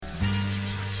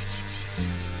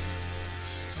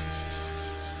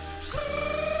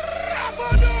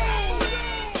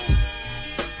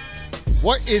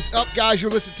What is up, guys?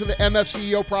 You're listening to the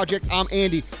MFCEO Project. I'm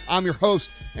Andy. I'm your host,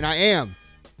 and I am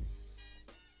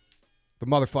the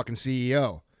motherfucking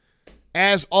CEO.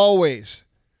 As always,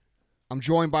 I'm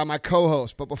joined by my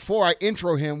co-host. But before I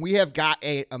intro him, we have got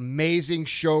an amazing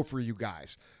show for you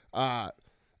guys.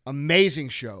 Amazing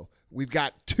show. We've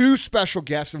got two special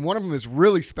guests, and one of them is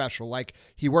really special. Like,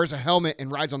 he wears a helmet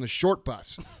and rides on the short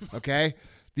bus, okay?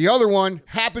 The other one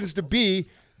happens to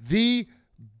be the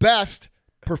best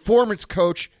performance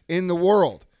coach in the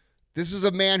world. This is a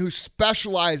man who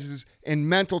specializes in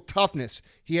mental toughness.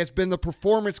 He has been the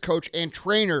performance coach and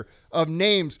trainer of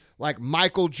names like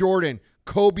Michael Jordan,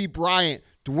 Kobe Bryant,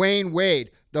 Dwayne Wade,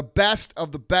 the best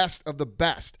of the best of the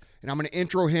best. And I'm going to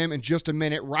intro him in just a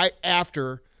minute right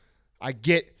after I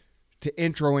get to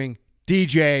introing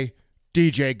DJ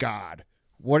God.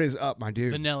 What is up, my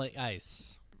dude? Vanilla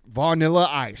Ice. Vanilla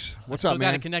Ice. What's up, man?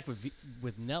 Still got to connect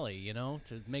with Nelly, you know,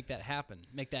 to make that happen,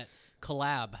 make that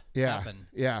collab happen.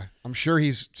 Yeah, I'm sure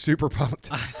he's super pumped.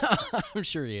 I'm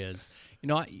sure he is. You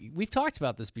know, we've talked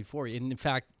about this before. In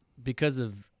fact, because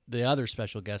of the other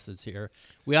special guest that's here,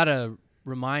 we ought to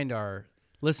remind our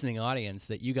listening audience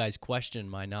that you guys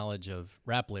questioned my knowledge of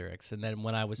rap lyrics. And then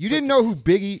when I was You didn't know who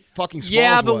Biggie fucking Smalls was.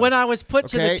 Yeah, but when I was put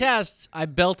to the test, I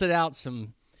belted out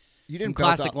some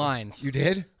classic lines. You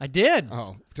did? I did.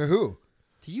 Oh, to who?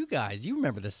 To you guys. You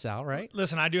remember this, Sal, right?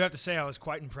 Listen, I do have to say I was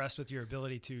quite impressed with your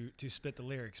ability to spit the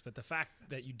lyrics, but the fact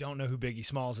that you don't know who Biggie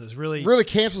Smalls is really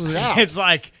cancels it out. It's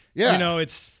like, yeah. You know,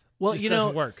 it's well, just you know,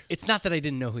 doesn't work. It's not that I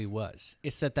didn't know who he was.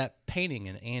 It's that painting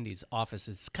in Andy's office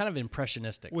is kind of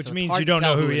impressionistic. Which so means hard you don't to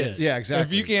tell know who he is. Yeah, exactly.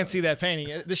 If you can't see that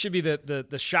painting, this should be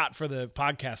the shot for the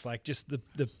podcast, like just the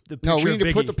picture. No, we need of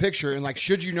to put Biggie. the picture and like,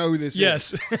 should you know who this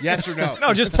Yes. is? Yes or no?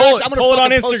 No, just In fact, pull it. I'm gonna Pull it on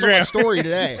fucking post Instagram. my story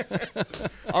today.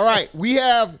 All right, we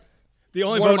have. The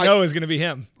only one of vote no is going to be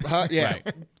him. Yeah.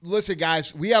 Listen,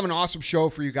 guys, we have an awesome show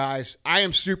for you guys. I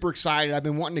am super excited. I've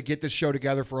been wanting to get this show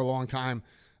together for a long time.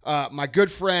 My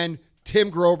good friend Tim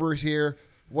Grover is here.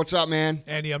 What's up, man?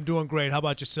 Andy, I'm doing great. How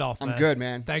about yourself, man? I'm good,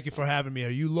 man. Thank you for having me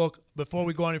here. You look, before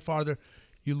we go any farther,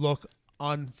 you look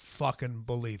unfucking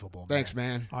believable, man. Thanks,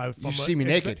 man. You should see me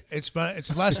naked. It's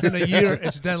less than a year.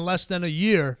 It's been less than a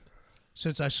year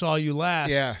since I saw you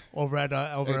last over at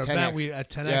an event at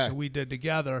 10X that we did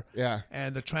together. Yeah.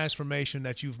 And the transformation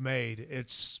that you've made,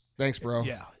 it's... Thanks, bro.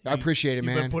 Yeah. I appreciate it,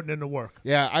 man. You've been putting in the work.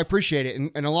 Yeah, I appreciate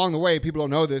it. And along the way, people don't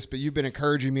know this, but you've been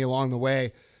encouraging me along the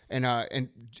way. And I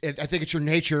think it's your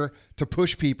nature to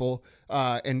push people.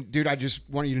 And, dude, I just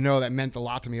want you to know that meant a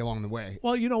lot to me along the way.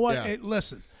 Well, you know what? Yeah.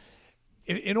 Listen,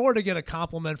 in order to get a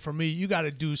compliment from me, you got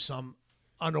to do some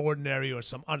unordinary or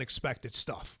some unexpected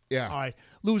stuff. Yeah. All right.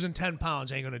 Losing 10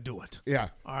 pounds ain't going to do it. Yeah.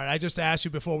 All right. I just asked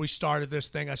you before we started this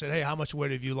thing. I said, hey, how much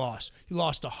weight have you lost? You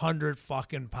lost 100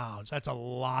 fucking pounds. That's a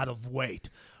lot of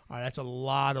weight. All right. That's a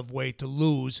lot of weight to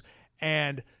lose.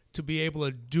 And to be able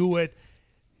to do it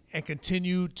and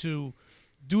continue to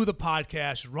do the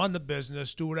podcast, run the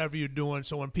business, do whatever you're doing.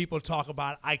 So when people talk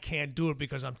about, I can't do it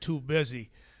because I'm too busy,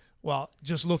 well,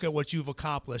 just look at what you've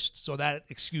accomplished. So that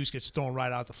excuse gets thrown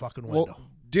right out the fucking window. Well,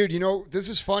 dude, you know, this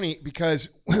is funny because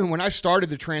when I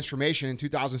started the transformation in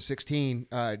 2016,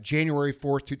 January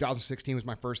 4th, 2016 was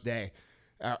my first day.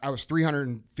 I was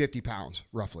 350 pounds,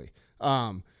 roughly.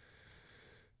 I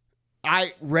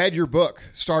read your book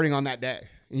starting on that day.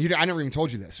 And I never even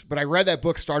told you this, but I read that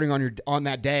book starting on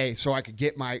that day so I could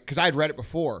get because I had read it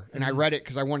before, and I read it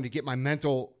because I wanted to get my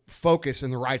mental focus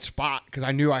in the right spot because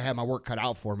I knew I had my work cut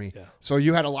out for me. Yeah. So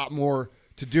you had a lot more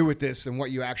to do with this than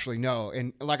what you actually know.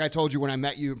 And like I told you when I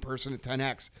met you in person at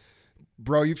 10X,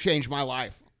 bro, you've changed my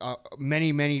life.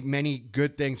 Many, many, many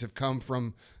good things have come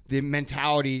from the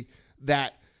mentality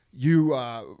that you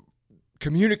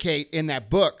communicate in that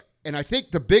book. And I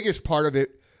think the biggest part of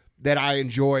it that I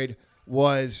enjoyed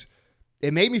was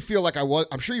it made me feel like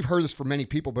I'm sure you've heard this from many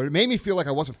people, but it made me feel like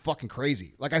I wasn't fucking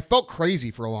crazy. Like I felt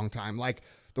crazy for a long time. Like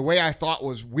the way I thought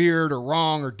was weird or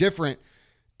wrong or different.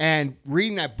 And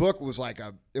reading that book was like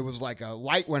a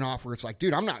light went off where it's like,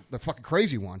 dude, I'm not the fucking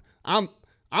crazy one. I'm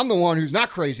the one who's not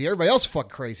crazy. Everybody else is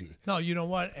fucking crazy. No, you know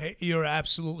what? Hey, you're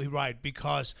absolutely right.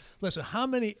 Because listen,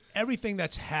 everything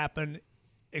that's happened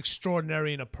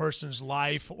extraordinary in a person's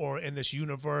life or in this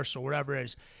universe or whatever it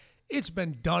is, it's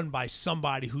been done by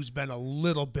somebody who's been a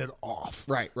little bit off.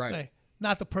 Right. Okay?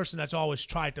 Not the person that's always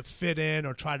tried to fit in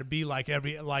or try to be like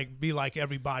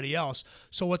everybody else.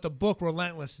 So what the book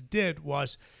Relentless did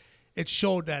was it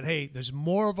showed that, hey, there's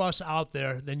more of us out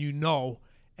there than you know,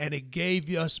 and it gave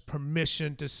us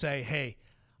permission to say, hey,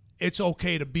 it's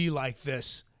okay to be like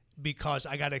this because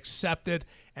I got accepted,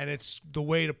 and it's the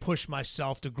way to push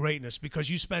myself to greatness, because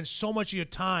you spend so much of your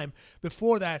time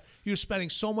before that, you're spending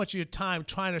so much of your time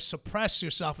trying to suppress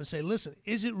yourself and say, listen,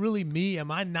 is it really me?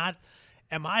 Am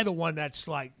I the one that's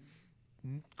like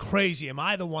crazy? Am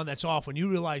I the one that's off? When you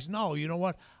realize, no, you know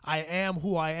what? I am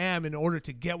who I am in order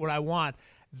to get what I want.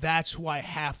 That's who I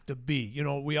have to be. You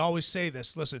know, we always say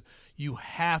this. Listen, you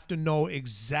have to know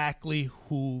exactly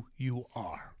who you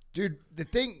are. Dude, the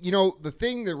thing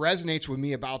that resonates with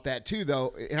me about that too,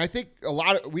 though, and I think a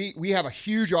lot of we have a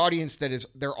huge audience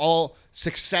they're all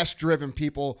success-driven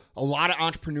people, a lot of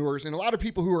entrepreneurs, and a lot of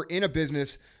people who are in a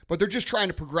business, but they're just trying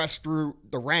to progress through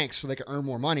the ranks so they can earn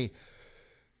more money.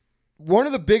 One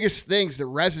of the biggest things that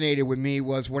resonated with me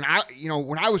was when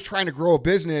I was trying to grow a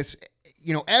business,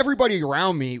 everybody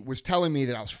around me was telling me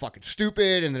that I was fucking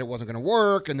stupid and that it wasn't going to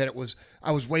work and that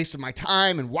I was wasting my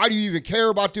time, and why do you even care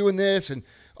about doing this? And,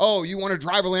 oh, you want to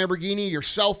drive a Lamborghini, you're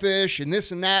selfish and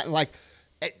this and that. And like,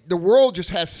 the world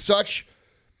just has such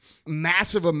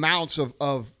massive amounts of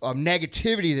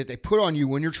negativity that they put on you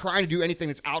when you're trying to do anything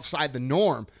that's outside the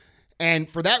norm. And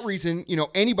for that reason,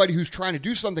 anybody who's trying to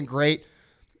do something great,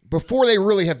 before they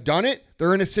really have done it,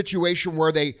 they're in a situation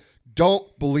where they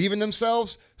don't believe in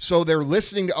themselves, so they're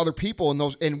listening to other people,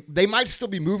 and they might still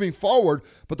be moving forward,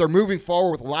 but they're moving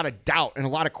forward with a lot of doubt and a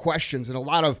lot of questions and a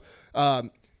lot of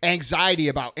anxiety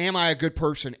about, am I a good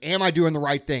person? Am I doing the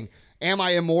right thing? Am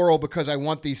I immoral because I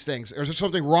want these things? Is there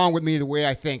something wrong with me the way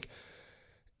I think?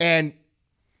 And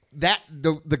that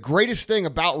the greatest thing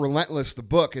about Relentless, the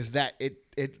book, is that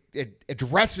it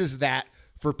addresses that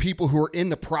for people who are in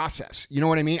the process. You know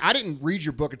what I mean? I didn't read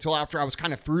your book until after I was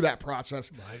kind of through that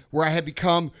process, right, where I had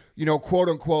become, quote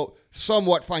unquote,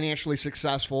 somewhat financially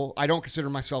successful. I don't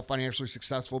consider myself financially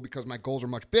successful because my goals are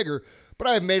much bigger, but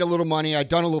I have made a little money. I've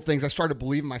done a little things. I started to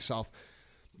believe in myself.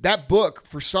 That book,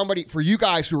 for you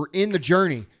guys who are in the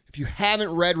journey, if you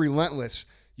haven't read Relentless,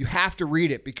 you have to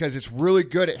read it, because it's really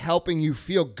good at helping you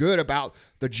feel good about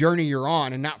the journey you're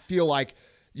on and not feel like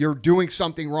you're doing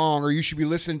something wrong, or you should be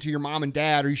listening to your mom and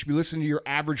dad, or you should be listening to your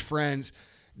average friends.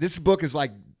 This book is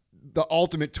like the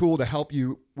ultimate tool to help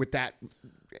you with that,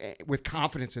 with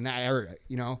confidence in that area,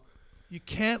 You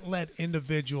can't let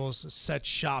individuals set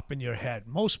shop in your head.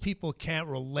 Most people can't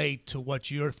relate to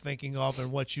what you're thinking of and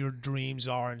what your dreams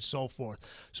are and so forth.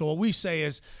 So what we say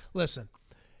is, listen,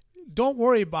 don't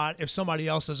worry about if somebody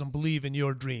else doesn't believe in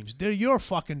your dreams. They're your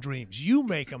fucking dreams. You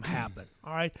make them happen.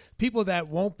 All right. People that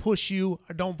won't push you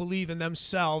or don't believe in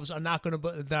themselves are not going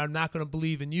to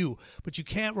believe in you. But you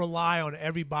can't rely on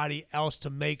everybody else to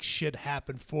make shit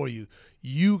happen for you.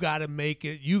 You got to make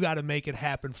it. You got to make it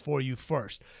happen for you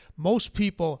first. Most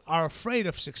people are afraid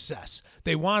of success.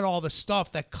 They want all the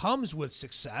stuff that comes with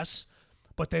success,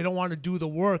 but they don't want to do the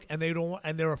work, and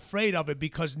they're afraid of it,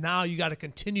 because now you got to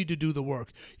continue to do the work.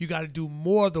 You got to do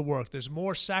more of the work. There's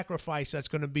more sacrifice that's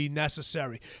going to be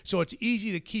necessary. So it's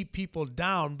easy to keep people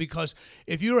down, because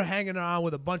if you're hanging around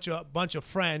with a bunch of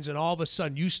friends, and all of a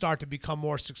sudden you start to become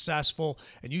more successful,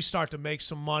 and you start to make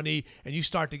some money, and you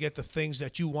start to get the things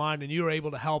that you want, and you're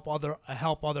able to help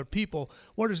other people,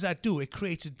 what does that do? It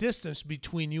creates a distance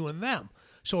between you and them.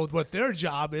 So what their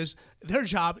job is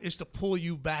to pull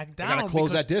you back down. They got to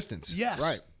close that distance. Yes.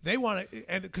 Right. They want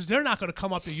to, and because they're not going to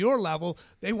come up to your level,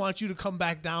 they want you to come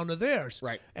back down to theirs.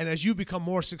 Right. And as you become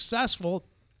more successful,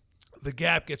 the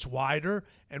gap gets wider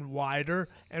and wider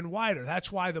and wider.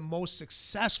 That's why the most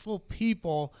successful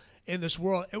people in this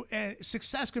world, and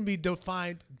success can be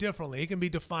defined differently. It can be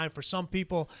defined for some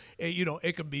people,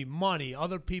 it can be money.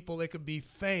 Other people, it could be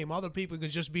fame. Other people, it can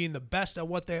just being the best at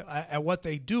what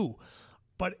they do.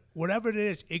 But whatever it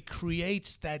is, it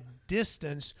creates that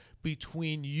distance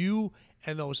between you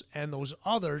and those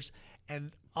others,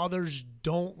 and others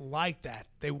don't like that.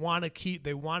 They want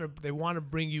to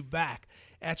bring you back.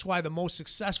 That's why the most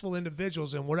successful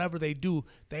individuals in whatever they do,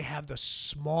 they have the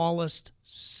smallest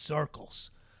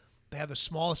circles. They have the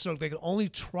smallest circle. They can only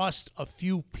trust a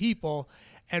few people,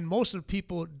 and most of the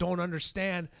people don't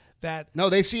understand that. No,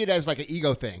 they see it as like an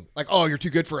ego thing. Like, oh, you're too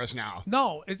good for us now.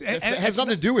 No, it has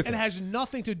nothing to do with it. It has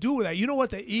nothing to do with that. You know what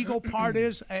the ego part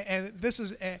is? And this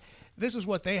is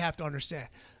what they have to understand.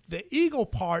 The ego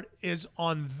part is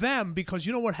on them, because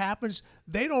you know what happens?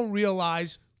 They don't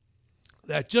realize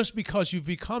that just because you've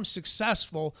become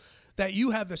successful, that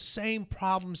you have the same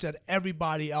problems that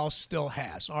everybody else still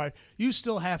has. All right, you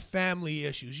still have family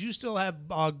issues, you still have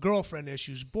girlfriend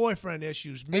issues, boyfriend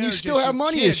issues, and you still have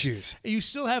money issues. You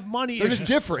still have money They're issues. Just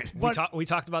different. But we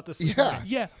talked about this. This morning.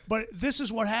 Yeah, but this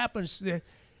is what happens.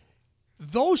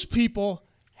 Those people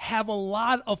have a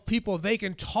lot of people they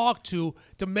can talk to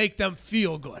make them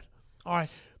feel good. All right,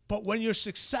 but when you're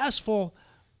successful,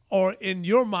 or in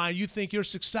your mind, you think you're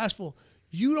successful,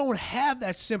 you don't have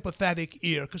that sympathetic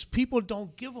ear because people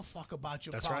don't give a fuck about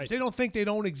your That's problems. right. They don't think they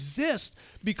don't exist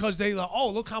because they like, oh,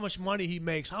 look how much money he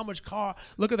makes,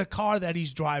 look at the car that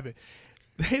he's driving.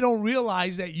 They don't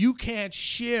realize that you can't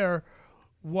share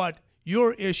what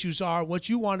your issues are, what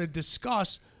you want to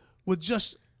discuss with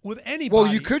anybody. Well,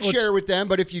 you could share it with them,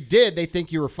 but if you did, they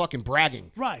think you were fucking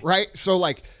bragging. Right. Right. So,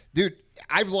 like, dude,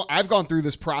 I've gone through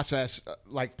this process,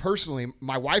 like, personally,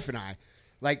 my wife and I,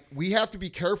 like, we have to be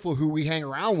careful who we hang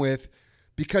around with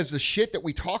because the shit that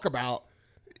we talk about,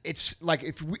 it's like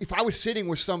if I was sitting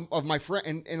with some of my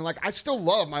friends, and like, I still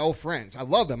love my old friends. I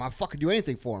love them. I'll fucking do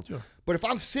anything for them. Sure. But if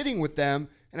I'm sitting with them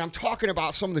and I'm talking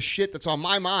about some of the shit that's on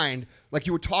my mind, like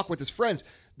you would talk with his friends,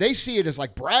 they see it as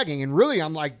like bragging. And really,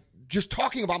 I'm like just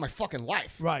talking about my fucking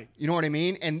life. Right. You know what I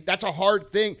mean? And that's a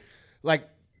hard thing. Like,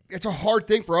 it's a hard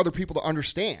thing for other people to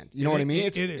understand. You know what I mean?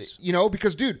 It is. You know,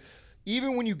 because, dude,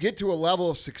 even when you get to a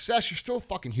level of success, you're still a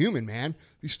fucking human, man.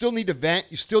 You still need to vent.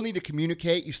 You still need to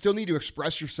communicate. You still need to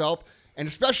express yourself. And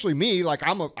especially me, like,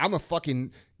 I'm a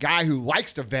fucking guy who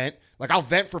likes to vent. Like, I'll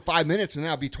vent for 5 minutes and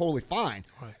then I'll be totally fine.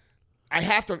 Right. I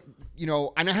have to, you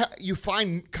know, and you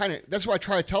find kind of, that's what I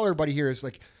try to tell everybody here is,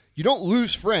 like, you don't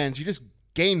lose friends. You just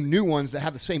gain new ones that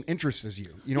have the same interests as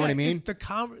you. You know what I mean?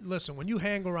 Listen, when you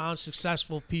hang around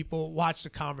successful people, watch the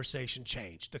conversation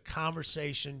change. The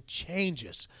conversation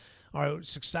changes. All right,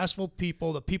 successful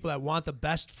people, the people that want the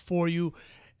best for you,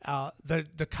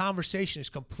 the conversation is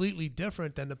completely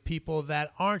different than the people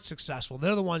that aren't successful.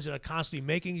 They're the ones that are constantly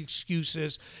making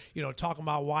excuses, you know, talking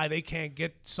about why they can't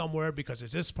get somewhere because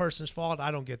it's this person's fault.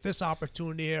 I don't get this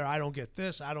opportunity here. I don't get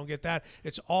this. I don't get that.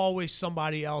 It's always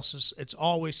somebody else's. It's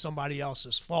always somebody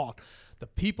else's fault. The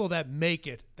people that make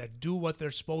it, that do what they're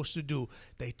supposed to do,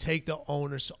 they take the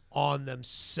onus on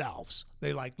themselves.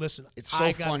 They like, listen. It's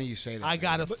so funny you say that. I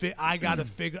gotta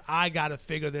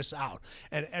figure this out.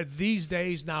 And these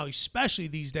days now, especially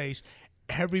these days,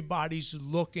 everybody's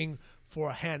looking for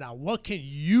a handout. What can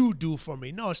you do for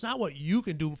me? No, it's not what you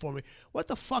can do for me. What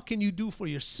the fuck can you do for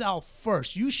yourself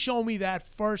first? You show me that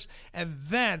first, and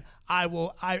then I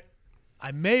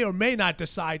may or may not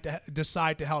decide to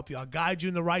help you. I'll guide you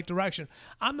in the right direction.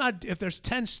 If there's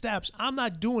 10 steps, I'm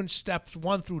not doing steps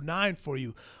 1 through 9 for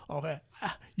you. Okay.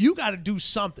 You got to do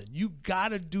something. You got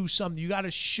to do something. You got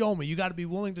to show me. You got to be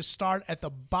willing to start at the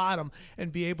bottom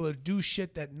and be able to do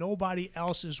shit that nobody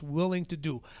else is willing to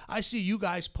do. I see you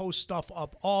guys post stuff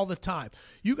up all the time.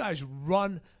 You guys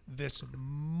run this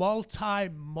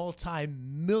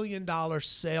multi-million-dollar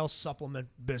sales supplement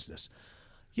business.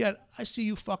 Yet I see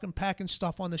you fucking packing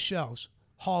stuff on the shelves,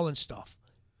 hauling stuff.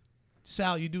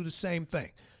 Sal, you do the same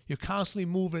thing. You're constantly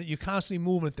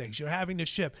moving things. You're having to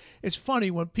ship. It's funny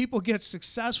when people get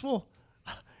successful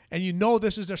and you know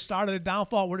this is their start of the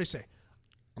downfall, what do they say?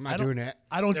 I'm not doing that.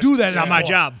 I don't do that It's anymore. not my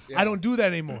job. Yeah. I don't do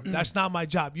that anymore. That's not my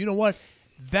job. You know what?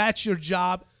 That's your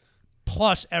job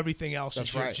plus everything else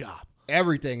is your job.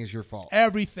 Everything is your fault.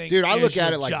 Everything. Dude, I is look at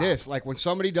your it like job. this. Like, when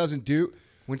somebody doesn't do...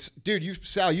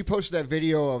 Sal, you posted that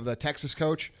video of the Texas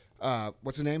coach.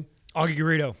 What's his name? Augie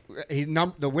Garrido. He's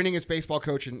the winningest baseball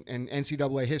coach in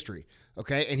NCAA history.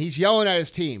 Okay, and he's yelling at his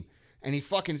team, and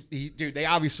dude, they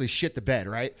obviously shit the bed,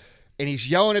 right? And he's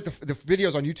yelling at the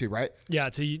videos on YouTube, right? Yeah,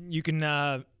 so you can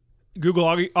Google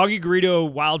Augie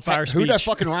Garrido wildfire speech. Who that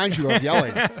fucking reminds you of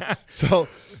yelling? So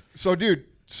dude,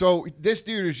 this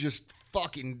dude is just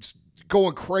fucking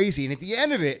going crazy, and at the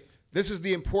end of it, this is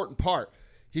the important part.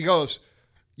 He goes,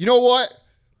 "You know what?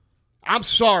 I'm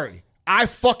sorry. I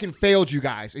fucking failed you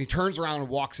guys." And he turns around and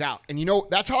walks out. And, you know,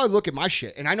 that's how I look at my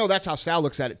shit. And I know that's how Sal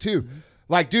looks at it too. Mm-hmm.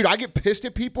 Like, dude, I get pissed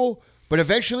at people, but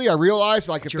eventually I realize,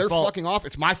 like, if they're fucking off,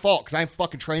 it's my fault because I didn't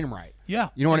fucking train them right. Yeah.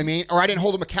 You know what I mean? Or I didn't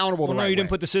hold them accountable the right way. You didn't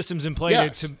put the systems in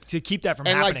place to keep that from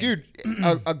happening.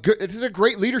 And, like, dude, this is a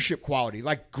great leadership quality.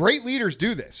 Like, great leaders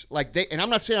do this. Like, and I'm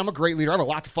not saying I'm a great leader. I have a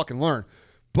lot to fucking learn.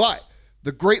 But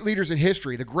the great leaders in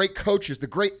history, the great coaches, the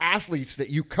great athletes that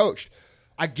you coached,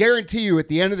 I guarantee you at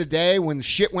the end of the day, when the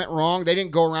shit went wrong, they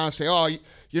didn't go around and say, "Oh,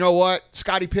 you know what,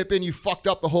 Scottie Pippen, you fucked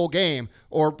up the whole game."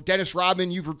 Or, "Dennis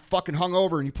Rodman, you were fucking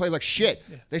hungover and you played like shit."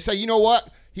 Yeah. They say, "You know what?"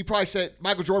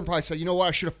 Michael Jordan probably said, "You know what,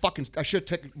 I should have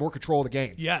taken more control of the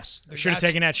game." Yes. I should have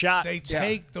taken that shot. They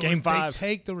take Game 5. They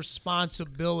take the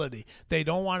responsibility. They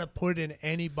don't want to put it in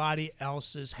anybody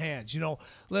else's hands. You know,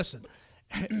 listen,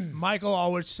 Michael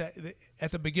always said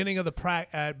at the beginning of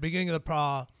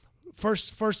the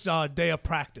first day of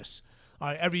practice,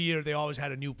 every year they always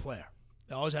had a new player.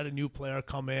 They always had a new player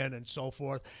come in and so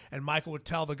forth. And Michael would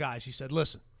tell the guys, he said,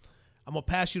 "Listen, I'm going to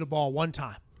pass you the ball one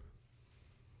time.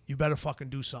 You better fucking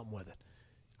do something with it.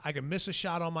 I can miss a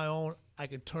shot on my own. I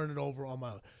can turn it over on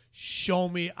my own. show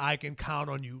me I can count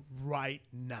on you right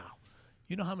now.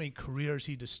 You know how many careers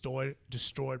he destroyed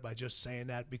by just saying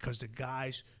that because the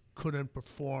guys couldn't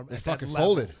perform at that fucking level.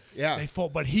 folded. Yeah. They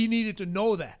folded. But he needed to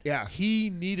know that. Yeah. He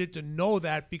needed to know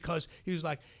that because he was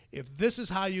like, if this is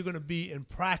how you're going to be in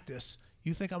practice,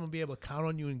 you think I'm going to be able to count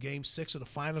on you in Game 6 of the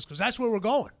finals? Because that's where we're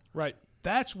going. Right.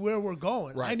 That's where we're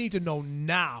going. Right. I need to know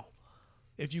now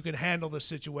if you can handle the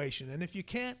situation. And if you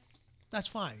can't, that's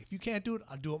fine. If you can't do it,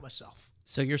 I'll do it myself.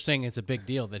 So you're saying it's a big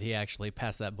deal that he actually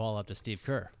passed that ball up to Steve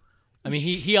Kerr? I mean,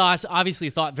 he obviously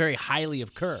thought very highly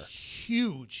of Kerr.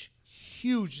 Huge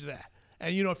that.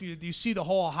 And, you know, if you see the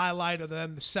whole highlight of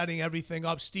them setting everything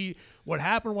up, what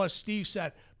happened was Steve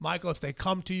said, Michael, if they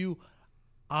come to you,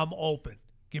 I'm open.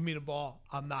 Give me the ball.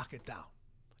 I'll knock it down.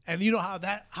 And you know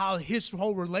how his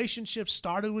whole relationship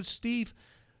started with Steve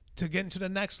to get into the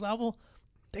next level?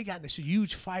 They got in this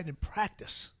huge fight in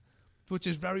practice, which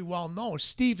is very well known.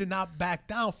 Steve did not back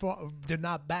down from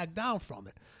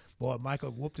it. Boy, Michael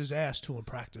whooped his ass too in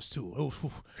practice too.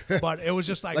 But it was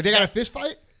just like Like they got a fist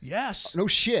fight? Yes. No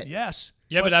shit. Yes.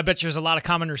 Yeah, but I bet you there's a lot of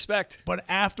common respect. But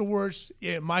afterwards,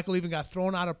 Michael even got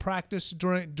thrown out of practice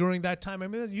during that time. I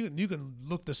mean, you can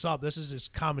look this up. This is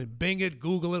just common. Bing it,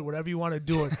 Google it, whatever you want to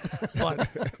do it. But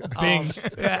Bing.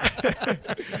 Yeah.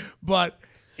 But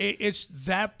it's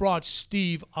that brought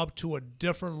Steve up to a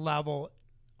different level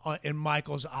in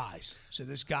Michael's eyes. So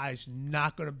this guy's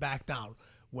not going to back down.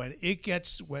 When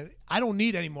I don't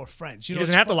need any more friends. He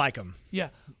doesn't have to like him.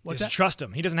 Yeah. He has to trust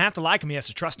him. He doesn't have to like him. He has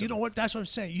to trust him. You know what? That's what I'm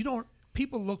saying.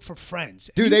 People look for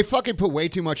friends. Dude, they fucking put way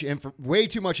too much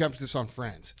emphasis on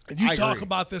friends. You I talk agree.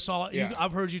 about this all. Yeah.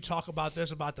 I've heard you talk about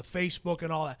this, about the Facebook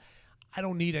and all that. I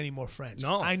don't need any more friends.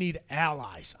 No. I need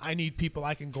allies. I need people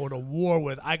I can go to war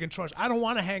with. I can trust. I don't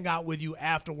want to hang out with you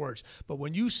afterwards. But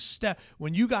when you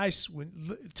guys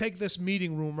take this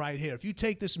meeting room right here, if you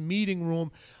take this meeting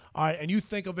room, all right, and you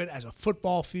think of it as a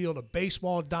football field, a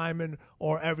baseball diamond,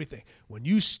 or everything. When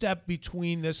you step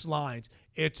between these lines,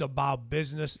 it's about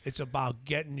business. It's about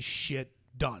getting shit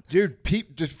done. Dude,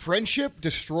 just friendship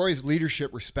destroys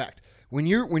leadership respect. When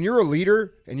you're a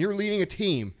leader and you're leading a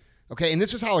team, okay, and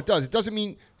this is how it does. It doesn't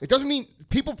mean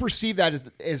people perceive that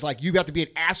as like you have to be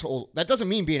an asshole. That doesn't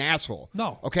mean be an asshole.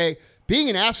 No. Okay? Being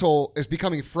an asshole is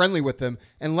becoming friendly with them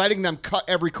and letting them cut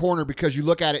every corner because you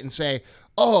look at it and say,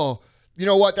 "Oh, you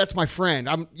know what? That's my friend.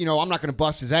 I'm not going to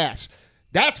bust his ass."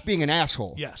 That's being an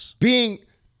asshole. Yes.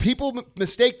 People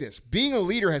mistake this. Being a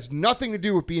leader has nothing to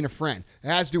do with being a friend. It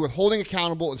has to do with holding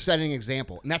accountable and setting an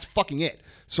example, and that's fucking it.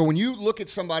 So when you look at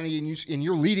somebody and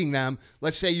you're leading them,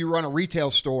 let's say you run a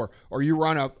retail store or you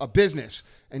run a business,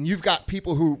 and you've got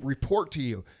people who report to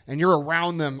you, and you're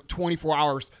around them 24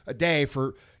 hours a day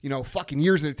for fucking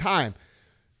years at a time.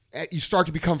 You start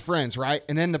to become friends, right?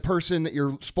 And then the person that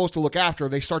you're supposed to look after,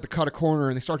 they start to cut a corner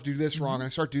and they start to do this wrong and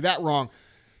they start to do that wrong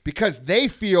because they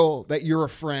feel that you're a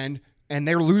friend and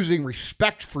they're losing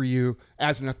respect for you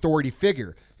as an authority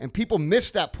figure. And people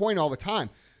miss that point all the time.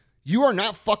 You are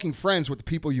not fucking friends with the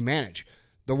people you manage.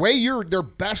 The way you're their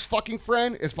best fucking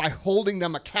friend is by holding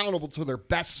them accountable to their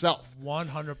best self.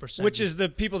 100%. Which is the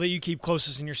people that you keep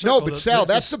closest in your circle. No, but Sal,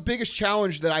 that's the biggest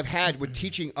challenge that I've had with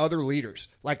teaching other leaders.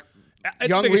 Like, it's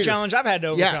young the biggest leaders. challenge I've had to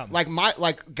overcome. Yeah,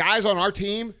 like guys on our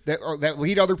team that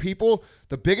lead other people.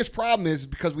 The biggest problem is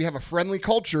because we have a friendly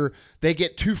culture. They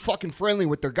get too fucking friendly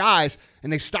with their guys,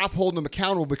 and they stop holding them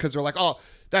accountable because they're like, "Oh,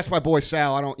 that's my boy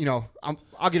Sal.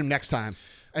 I'll get him next time."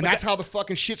 And that's how the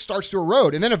fucking shit starts to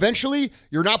erode. And then eventually,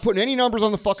 you're not putting any numbers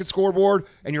on the fucking scoreboard,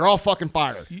 and you're all fucking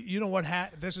fired. You know what?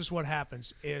 This is what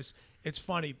happens. It's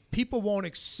funny. People won't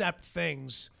accept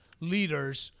things.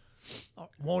 Leaders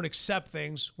won't accept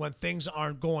things when things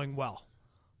aren't going well.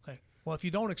 Okay. Well, if you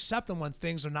don't accept them when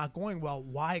things are not going well,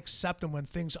 why accept them when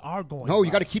things are going well? No, you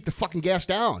got to keep the fucking gas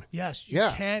down. Yes, you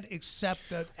can't accept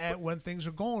that when things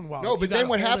are going well. No, You but then gotta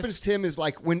what hold happens, Tim, is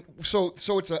like so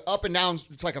it's a up and down.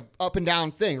 It's like a up and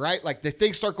down thing, right? Like the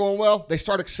things start going well, they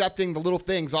start accepting the little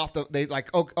things off they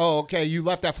like. Oh, okay, you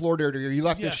left that floor dirty, or you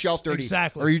left this shelf dirty,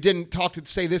 exactly. or you didn't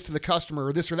say this to the customer,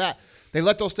 or this or that. They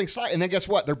let those things slide, and then guess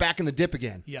what? They're back in the dip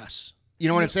again. Yes. You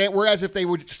know what I'm saying? Whereas if they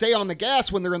would stay on the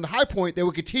gas when they're in the high point, they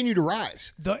would continue to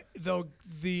rise.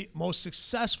 The most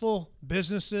successful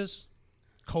businesses,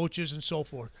 coaches, and so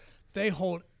forth, they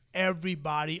hold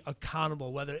everybody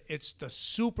accountable, whether it's the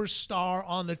superstar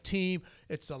on the team,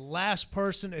 it's the last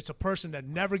person, it's a person that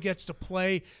never gets to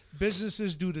play.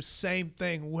 Businesses do the same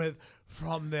thing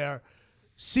from their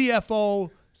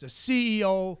CFO, the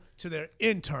CEO, to their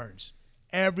interns.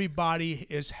 everybody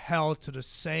is held to the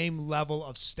same level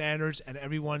of standards, and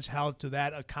everyone's held to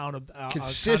that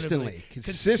Consistently.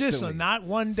 Consistently. Not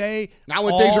one day. Now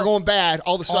when things are going bad,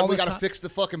 all of a sudden we got to fix the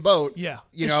fucking boat. Yeah.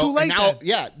 You It's know, too late and now,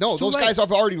 then. those guys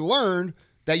have already learned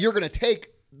that you're going to take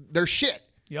their shit.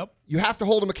 Yep. You have to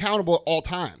hold them accountable at all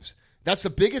times. That's the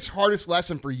biggest, hardest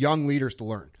lesson for young leaders to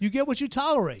learn. You get what you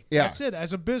tolerate. Yeah. That's it.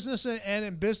 As a business and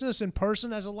in business, in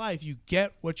person, as a life, you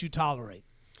get what you tolerate.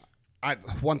 I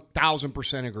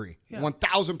 1,000% agree. Yeah.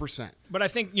 1,000%. But I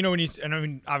think, you know, and I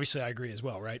mean, obviously I agree as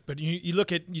well, right? But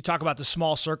you talk about the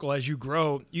small circle as you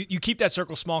grow. You keep that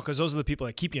circle small because those are the people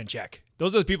that keep you in check.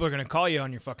 Those are the people that are going to call you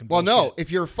on your fucking Well, bullshit. no,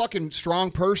 if you're a fucking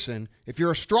strong person,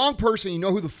 you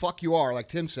know who the fuck you are, like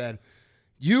Tim said,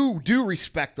 you do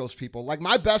respect those people. Like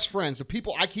my best friends, the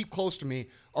people I keep close to me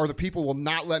are the people who will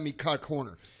not let me cut a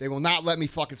corner. They will not let me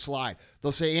fucking slide.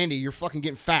 They'll say, Andy, you're fucking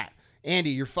getting fat.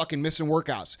 Andy, you're fucking missing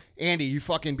workouts. Andy, you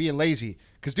fucking being lazy.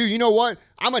 Because, dude, you know what?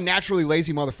 I'm a naturally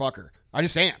lazy motherfucker. I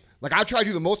just am. Like, I try to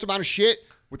do the most amount of shit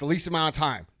with the least amount of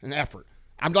time and effort.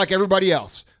 I'm like everybody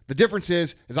else. The difference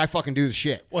is I fucking do the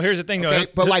shit. Well, here's the thing, Okay?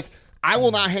 though. But, like, I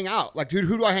will not hang out. Like, dude,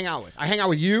 who do I hang out with? I hang out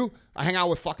with you. I hang out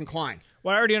with fucking Klein.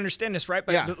 Well, I already understand this, right?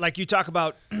 But Yeah. like you talk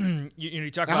about,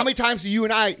 you talk Now, about. how many times do you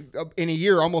and I, in a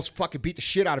year, almost fucking beat the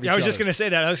shit out of each I other? was just gonna say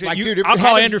that. I was Like, you, dude, it I'll call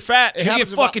happens- Andrew fat. it He'll get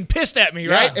happens about- fucking pissed at me,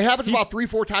 Yeah, right? it happens about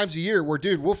 3-4 times a year where,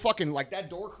 dude, we'll fucking, like,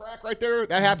 that door crack right there,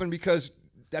 that happened because,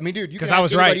 I mean, dude, you can 'Cause ask I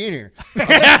was anybody right. in here.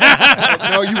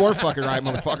 No, you weren't fucking right,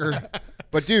 motherfucker.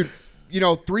 But, dude, you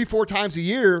know, 3-4 times a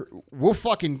year, we'll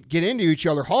fucking get into each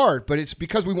other hard, but it's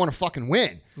because we want to fucking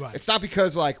win. Right. It's not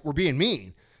because, like, we're being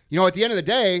mean. You know, at the end of the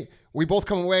day, we both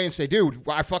come away and say, dude,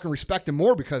 I fucking respect him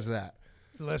more because of that.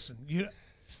 Listen,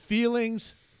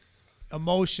 feelings,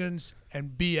 emotions,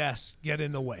 and BS get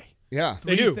in the way. Yeah.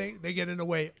 They do. They get in the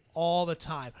way all the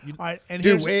time. All right, and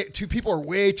Dude, here's people are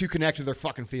way too connected to their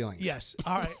fucking feelings. yes.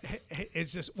 All right,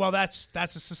 it's just that's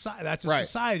a society. That's a Right.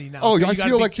 society now. Oh, You I gotta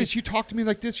feel be like this. You talk to me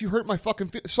like this. You hurt my fucking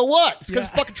feelings. So what? It's because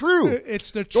it's fucking true.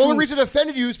 It's the The truth. only reason it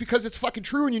offended you is because it's fucking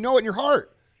true and you know it in your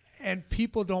heart. And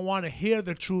people don't want to hear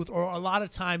the truth, or a lot of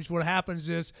times what happens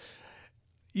is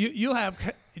you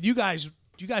guys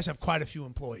have quite a few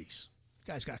employees.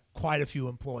 You guys got quite a few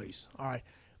employees. All right,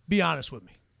 be honest with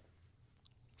me.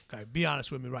 Okay, be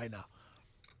honest with me right now.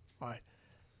 All right,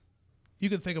 you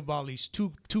can think about at least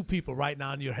two people right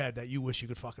now in your head that you wish you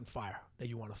could fucking fire, that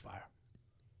you want to fire.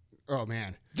 Oh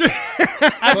man.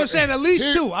 I'm just saying at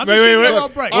least two. I'm Wait, just giving wait, you a wait. little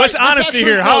break. What's This honesty actually-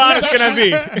 here? How no, honest this can I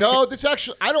be? actually- No, this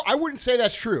actually I wouldn't say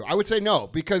that's true. I would say no,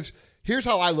 because here's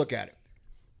how I look at it.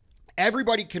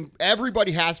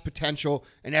 Everybody has potential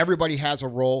and everybody has a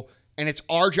role, and it's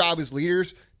our job as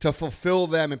leaders to fulfill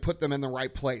them and put them in the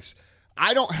right place.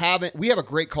 We have a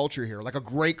great culture here, like a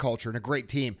great culture and a great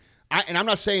team. And I'm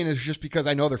not saying this just because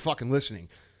I know they're fucking listening,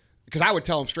 because I would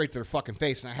tell them straight to their fucking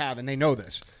face, and I have, and they know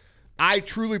this. I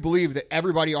truly believe that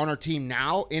everybody on our team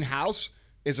now, in-house,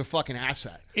 is a fucking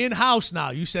asset. In-house now.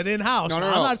 You said in-house. No, I'm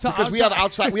not because we have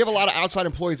a lot of outside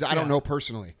employees that I don't Yeah. know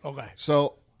personally. Okay.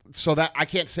 So that I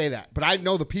can't say that, but I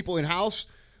know the people in-house.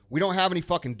 We don't have any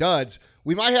fucking duds.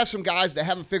 We might have some guys that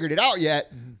haven't figured it out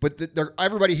yet, but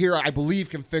everybody here, I believe,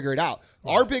 can figure it out.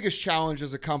 Our biggest challenge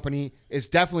as a company is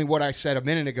definitely what I said a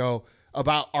minute ago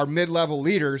about our mid-level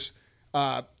leaders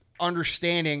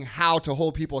understanding how to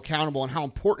hold people accountable and how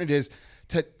important it is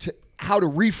to how to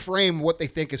reframe what they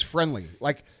think is friendly.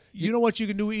 Like, You know what you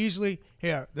can do easily?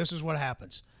 Here, this is what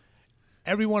happens.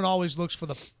 Everyone always looks for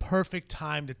the perfect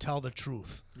time to tell the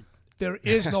truth. There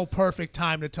is no perfect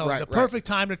time to tell. Right, The right. perfect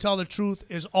time to tell the truth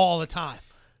is all the time.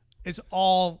 It's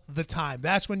all the time.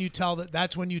 That's when you tell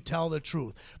the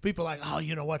truth. People are like, oh,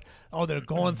 you know what? Oh, they're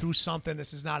going through something.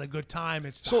 This is not a good time.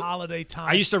 It's the holiday time.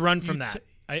 I used to run from You that. t-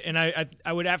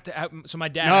 I would have to. So my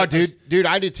dad. no, dude,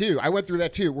 I did too. I went through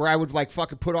that too, where I would like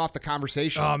fucking put off the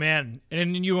conversation. Oh man,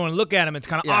 and then you want to look at him. It's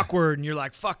kind of Yeah. awkward, and you're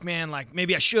like, "Fuck, man! Like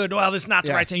maybe I should." Well, this is not the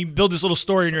Yeah. right time. You build this little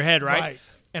story in your head, right?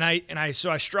 Right. And I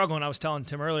struggle. And I was telling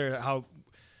Tim earlier how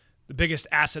the biggest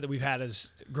asset that we've had as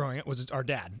growing up was our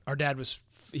dad. Our dad was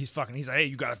he's like, hey,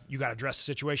 you gotta address the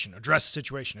situation, address the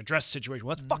situation.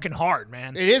 Well, it's fucking hard,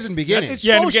 man. It is in the beginning. It's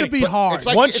Yeah, in the supposed to beginning, be but hard. It's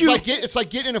like it's like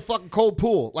getting in a fucking cold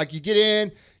pool. Like you get in,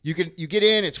 you get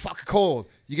in, it's fucking cold.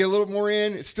 You get a little more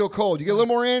in, it's still cold. You get a little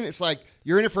more in, it's like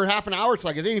you're in it for half an hour. It's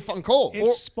like it ain't even fucking cold.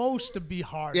 It's supposed to be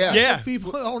hard. Yeah. That's Yeah. what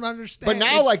people don't understand. But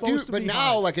now, It's like, supposed dude, to but be now,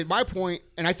 hard. like, at my point,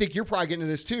 and I think you're probably getting to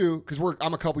this too, because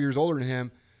I'm a couple years older than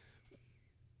him.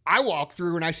 I walk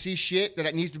through and I see shit that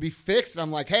it needs to be fixed, and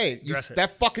I'm like, hey, Address it.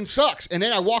 that fucking sucks. And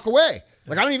then I walk away.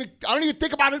 Like I don't even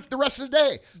think about it the rest of the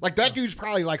day. Like that dude's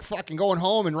probably like fucking going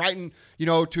home and writing,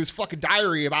 to his fucking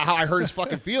diary about how I hurt his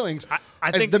fucking feelings.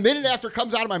 I think the minute after it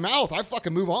comes out of my mouth, I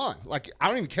fucking move on. Like I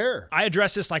don't even care. I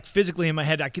address this like physically in my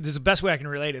head. This is the best way I can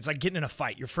relate it. It's like getting in a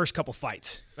fight, your first couple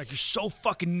fights. Like you're so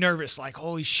fucking nervous, like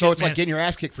holy shit. So it's man. like getting your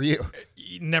ass kicked for you.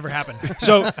 It never happened.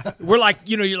 So we're like,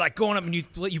 you're like going up and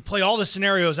you play all the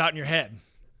scenarios out in your head.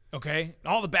 Okay,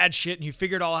 all the bad shit, and you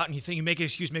figure it all out, and you think you make an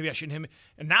excuse. Maybe I shouldn't hit me.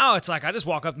 And now it's like I just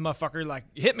walk up to the motherfucker, like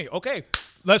hit me. Okay,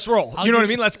 let's roll. You know what I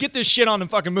mean? Let's get this shit on and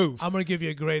fucking move. I'm gonna give you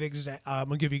a great I'm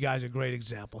gonna give you guys a great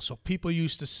example. So people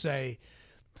used to say,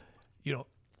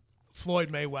 Floyd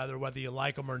Mayweather, whether you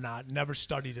like him or not, never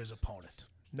studied his opponent.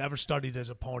 Never studied his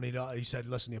opponent. He said,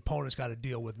 "Listen, the opponent's got to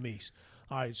deal with me."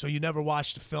 All right. So you never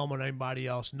watched the film on anybody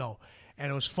else? No.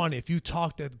 And it was funny if you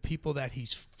talk to the people that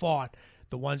he's fought.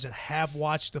 The ones that have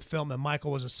watched the film, and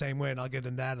Michael was the same way, and I'll get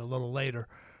into that a little later.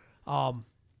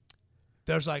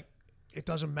 There's like, it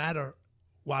doesn't matter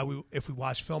if we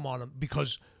watch film on him,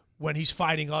 because when he's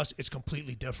fighting us, it's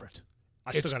completely different.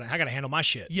 I gotta handle my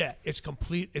shit. Yeah, it's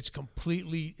completely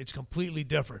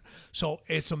different. So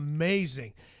it's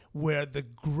amazing where the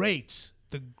greats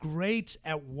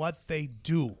at what they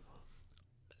do,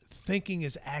 thinking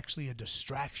is actually a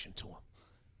distraction to them.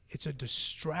 It's a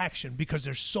distraction because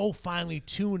they're so finely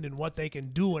tuned in what they can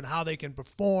do and how they can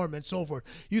perform and so forth.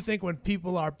 You think when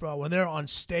people are when they're on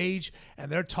stage and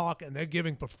they're talking, they're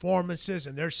giving performances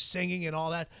and they're singing and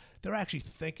all that, they're actually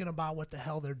thinking about what the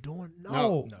hell they're doing?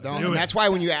 No. And that's why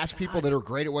when you ask people that are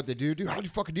great at what they do, dude, how'd you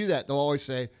fucking do that? They'll always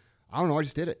say, I don't know, I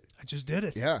just did it. I just did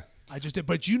it. Yeah. I just did.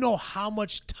 But you know how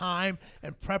much time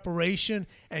and preparation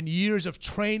and years of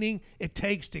training it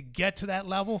takes to get to that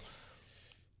level?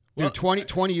 Dude,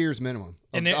 20 years minimum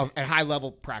of at high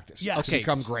level practice Yeah. to Okay.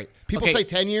 become great. People Okay. say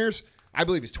 10 years. I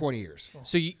believe it's 20 years.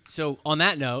 So on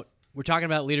that note, we're talking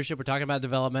about leadership. We're talking about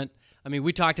development. I mean,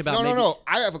 we talked about No.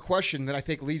 I have a question that I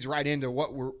think leads right into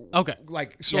what we're Okay.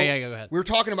 like. So Yeah, go ahead. We were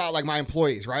talking about like my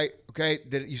employees, right? Okay,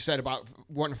 that you said about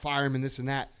wanting to fire them and this and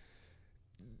that.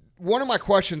 One of my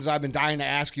questions that I've been dying to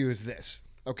ask you is this.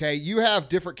 Okay, you have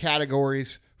different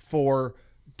categories for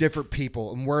different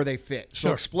people and where they fit. So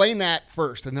Sure. explain that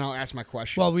first, and then I'll ask my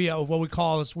question. Well, we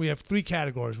have three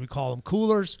categories. We call them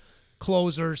coolers,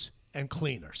 closers, and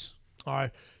cleaners. All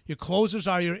right. Your closers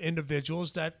are your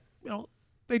individuals that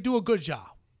they do a good job.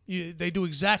 They do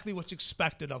exactly what's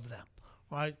expected of them.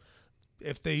 Right.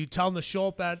 If you tell them to show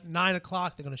up at 9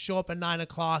 o'clock, they're going to show up at 9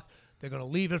 o'clock. They're going to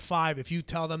leave at 5. If you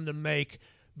tell them to make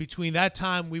between that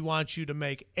time, we want you to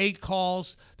make 8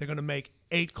 calls. They're going to make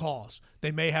 8 calls.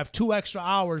 They may have 2 extra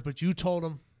hours, but you told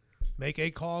them make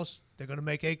 8 calls. They're going to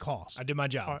make 8 calls. I did my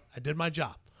job. All right, I did my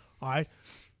job. All right.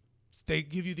 They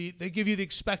give you the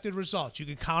expected results. You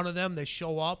can count on them. They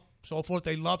show up, so forth.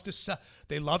 They love to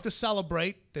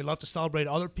celebrate. They love to celebrate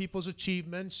other people's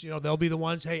achievements. They'll be the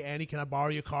ones. Hey, Andy, can I borrow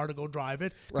your car to go drive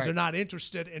it? Because they're not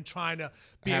interested in trying to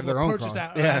be Have able their to own purchase car.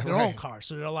 that Yeah, have their right. own car.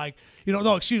 So they're like,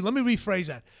 no, excuse me. Let me rephrase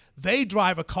that. They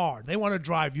drive a car. They want to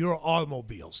drive your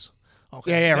automobiles.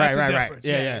 Okay. Yeah, That's right, a right. difference.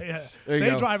 Yeah. There you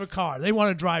They go. drive a car. They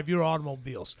want to drive your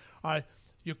automobiles. All right.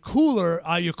 Your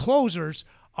closers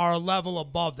are a level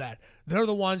above that. They're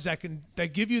the ones that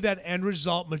give you that end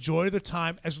result majority of the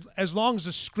time, as long as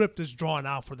the script is drawn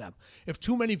out for them. If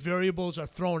too many variables are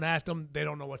thrown at them, they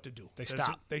don't know what to do. They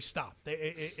stop.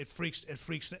 It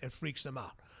freaks them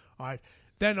out. All right.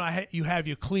 Then you have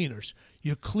your cleaners.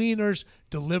 Your cleaners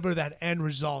deliver that end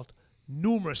result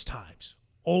numerous times,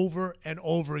 over and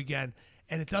over again.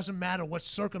 And it doesn't matter what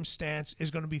circumstance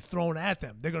is going to be thrown at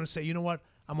them. They're going to say, you know what?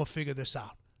 I'm going to figure this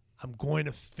out. I'm going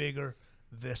to figure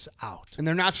this out. And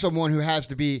they're not someone who has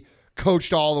to be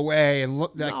coached all the way and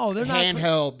look like No, they're not.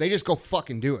 handheld. They just go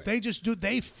fucking do it. They just do.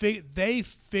 They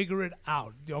figure it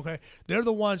out. Okay, they're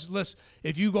the ones. Listen,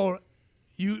 if you go,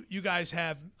 you guys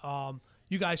have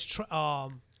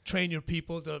train your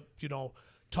people to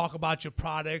talk about your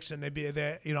products, and they be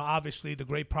there. Obviously the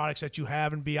great products that you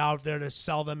have, and be out there to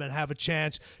sell them and have a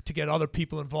chance to get other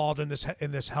people involved in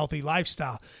this healthy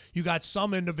lifestyle. You got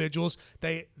some individuals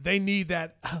they need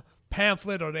that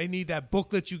pamphlet or they need that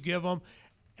booklet you give them,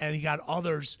 and you got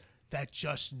others that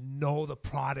just know the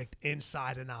product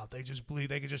inside and out. They just believe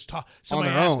they can just talk. Somebody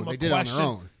their asked own. them a They did it on question. their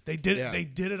own. They did it. Yeah. They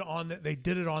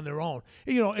did it on their own.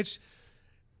 It's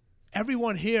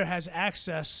everyone here has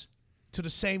access to the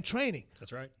same training.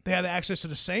 That's right. They have access to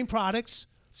the same products.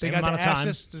 Same they got amount of time.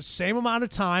 access to the same amount of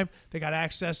time. They got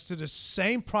access to the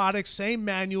same products, same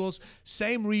manuals,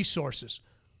 same resources.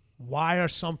 Why are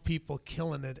some people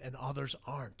killing it and others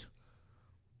aren't?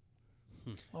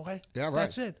 Okay. Yeah, right.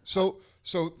 That's it. So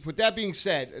with that being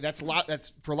said, that's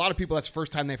for a lot of people, that's the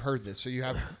first time they've heard this. So you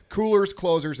have coolers,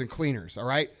 closers, and cleaners. All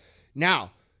right.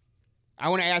 Now, I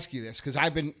want to ask you this because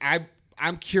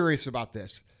I'm curious about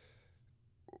this.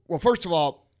 Well, first of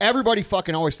all, everybody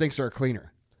fucking always thinks they're a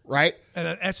cleaner, right?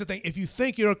 And that's the thing. If you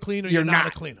think you're a cleaner, you're not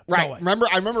a cleaner. Right. No way.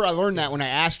 I remember I learned that when I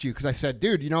asked you because I said,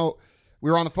 dude, we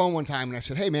were on the phone one time and I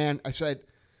said, hey, man, I said,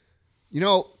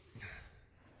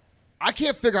 I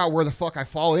can't figure out where the fuck I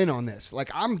fall in on this.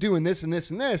 Like, I'm doing this and this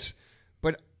and this,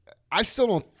 but I still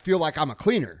don't feel like I'm a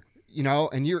cleaner,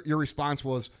 And your response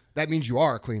was, that means you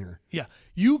are a cleaner. Yeah.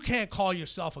 You can't call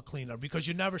yourself a cleaner because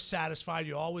you're never satisfied.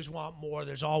 You always want more.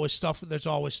 There's always stuff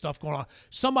going on.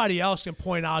 Somebody else can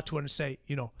point out to it and say,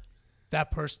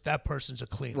 that person's a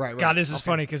cleaner. Right. God, this is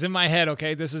funny because in my head,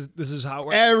 okay, this is how it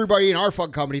works. Everybody in our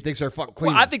fucking company thinks they're a fucking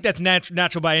cleaner. Well, I think that's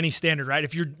natural by any standard, right?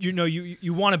 If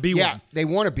you want to be yeah, one. they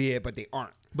want to be it, but they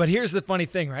aren't. But here's the funny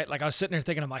thing, right? Like I was sitting there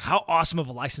thinking, I'm like, how awesome of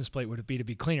a license plate would it be to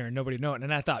be cleaner and nobody know it?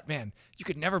 And I thought, man, you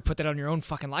could never put that on your own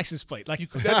fucking license plate. Like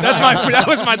that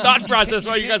was my thought process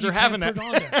while you guys were having that.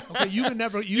 Okay, you can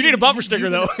never. You need a bumper sticker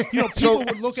though. People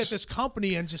would look at this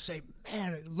company and just say,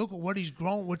 man, look at what he's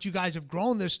grown, what you guys have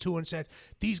grown this to, and said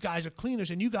these guys are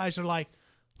cleaners, and you guys are like,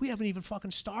 we haven't even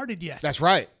fucking started yet. That's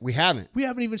right. We haven't. We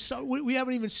haven't even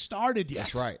started yet.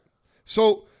 That's right.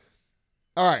 So,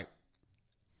 all right,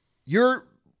 you're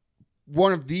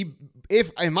one of the,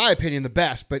 if in my opinion, the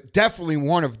best, but definitely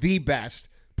one of the best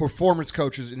performance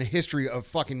coaches in the history of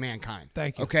fucking mankind.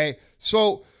 Thank you. Okay?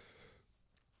 So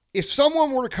if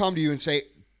someone were to come to you and say,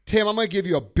 Tim, I'm going to give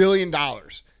you $1 billion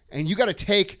and you got to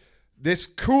take this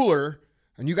cooler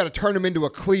and you got to turn them into a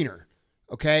cleaner.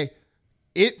 Okay?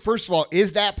 First of all,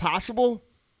 is that possible?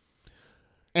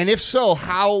 And if so,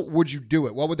 how would you do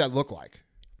it? What would that look like?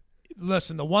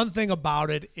 Listen, the one thing about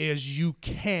it is you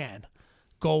can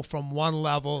go from one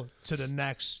level to the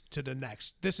next to the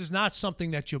next. This is not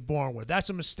something that you're born with. That's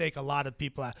a mistake a lot of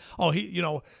people have. Oh,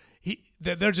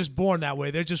 they're just born that way.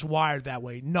 They're just wired that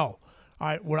way. No. All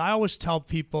right, what I always tell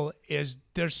people is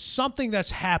there's something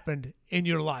that's happened in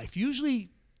your life,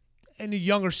 usually in the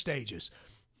younger stages,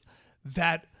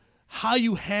 that how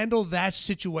you handle that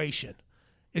situation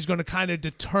is going to kind of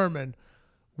determine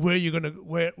how you're going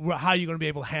to be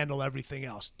able to handle everything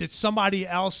else. Did somebody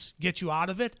else get you out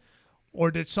of it? Or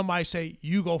did somebody say,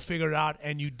 you go figure it out,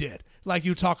 and you did? Like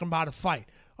you talking about a fight.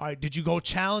 All right, did you go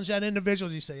challenge that individual?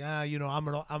 Did you say, I'm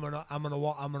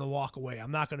gonna walk away.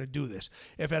 I'm not gonna do this.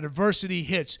 If adversity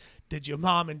hits, did your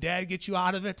mom and dad get you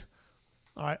out of it?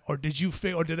 All right, or did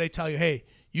they tell you, hey,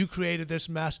 you created this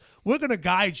mess. We're gonna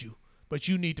guide you, but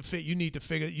you need to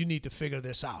figure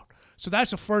this out. So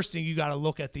that's the first thing you got to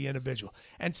look at the individual.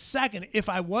 And second, if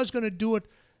I was gonna do it,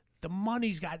 the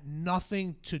money's got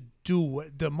nothing to do with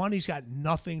it. Do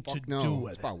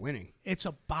with It's about winning. It's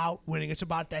about winning. It's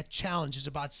about that challenge. It's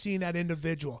about seeing that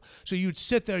individual. So you'd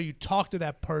sit there, you'd talk to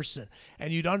that person,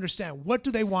 and you'd understand, what do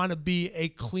they want to be a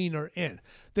cleaner in?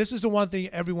 This is the one thing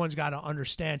everyone's got to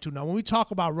understand too. Now, when we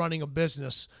talk about running a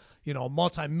business, a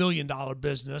multi-million-dollar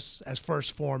business, as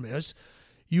First Form is,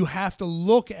 you have to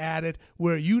look at it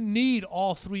where you need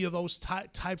all three of those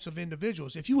types of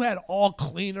individuals. If you had all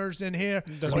cleaners in here,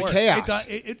 doesn't work. Chaos.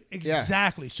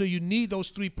 Exactly. Yeah. So you need those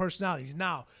three personalities.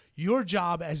 Now, your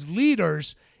job as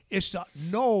leaders is to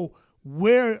know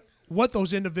what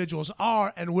those individuals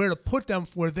are and where to put them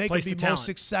where they can be most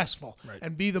successful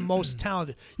and be the most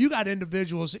talented. You got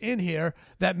individuals in here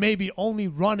that may be only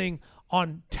running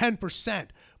on 10%.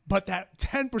 But that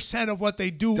 10% of what they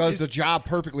do does the job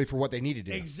perfectly for what they need to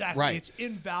do. Exactly. Right. It's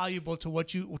invaluable to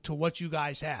what you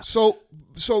guys have. So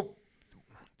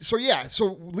yeah.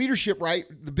 So leadership, right?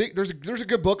 There's a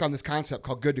good book on this concept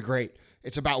called Good to Great.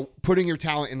 It's about putting your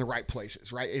talent in the right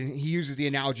places, right? And he uses the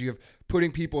analogy of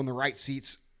putting people in the right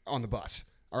seats on the bus.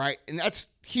 All right. And that's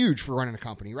huge for running a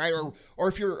company, right? Or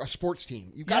if you're a sports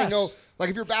team, you've got to know, like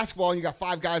if you're basketball and you got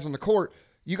 5 guys on the court,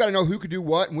 you got to know who could do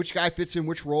what and which guy fits in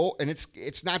which role. And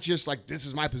it's not just like, this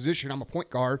is my position, I'm a point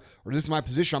guard, or this is my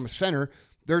position, I'm a center.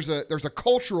 There's a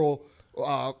cultural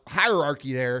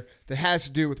hierarchy there that has to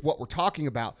do with what we're talking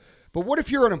about. But what if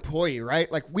you're an employee,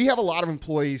 right? Like we have a lot of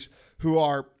employees who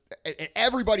are, and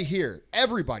everybody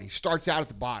starts out at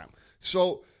the bottom.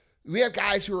 So we have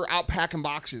guys who are out packing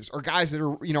boxes, or guys that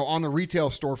are, on the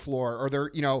retail store floor, or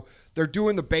they're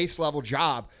doing the base level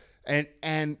job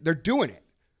and they're doing it.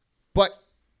 But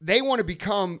they want to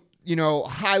become,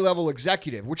 high-level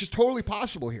executive, which is totally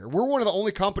possible here. We're one of the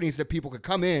only companies that people could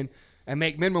come in and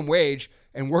make minimum wage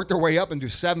and work their way up into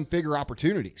 7-figure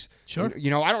opportunities. Sure.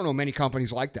 I don't know many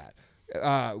companies like that.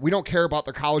 We don't care about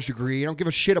their college degree. I don't give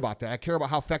a shit about that. I care about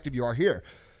how effective you are here.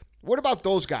 What about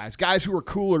those guys? Guys who are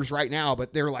coolers right now,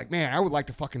 but they're like, man, I would like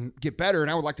to fucking get better,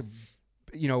 and I would like to,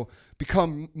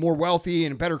 become more wealthy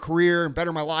and a better career and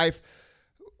better my life.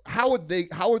 How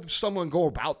would someone go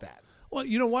about that? Well,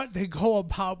 you know what? They go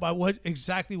about by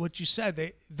exactly what you said.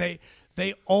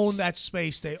 They own that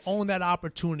space. They own that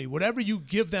opportunity. Whatever you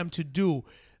give them to do,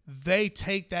 they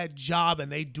take that job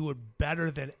and they do it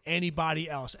better than anybody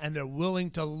else. And they're willing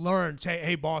to learn. Say,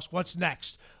 hey, boss, what's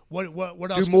next? What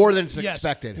else? Do more than it's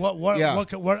expected.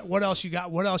 What else you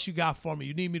got? What else you got for me?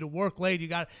 You need me to work late?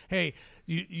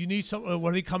 You need some.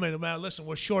 When they come in, man, listen,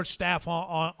 we're short staff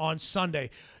on Sunday.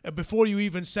 Before you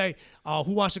even say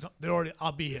who wants to come,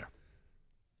 I'll be here.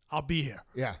 I'll be here.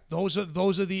 Yeah. Those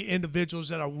are the individuals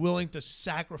that are willing to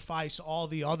sacrifice all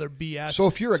the other BS. So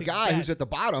if you're a guy who's at the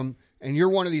bottom and you're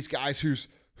one of these guys who's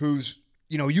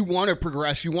you want to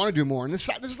progress, you want to do more, and this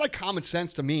is like common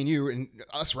sense to me and you and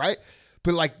us, right?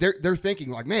 But like they're thinking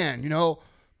like, man,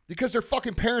 because their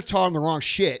fucking parents taught them the wrong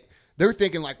shit. They're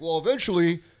thinking like, well,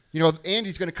 eventually,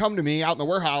 Andy's going to come to me out in the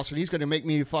warehouse and he's going to make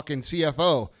me fucking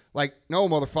CFO. Like, no,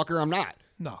 motherfucker, I'm not.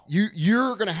 No.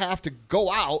 You're going to have to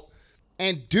go out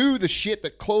and do the shit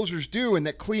that closers do and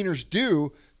that cleaners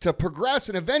do to progress.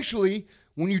 And eventually,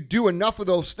 when you do enough of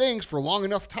those things for long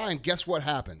enough time, guess what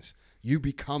happens? You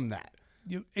become that.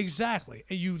 Exactly.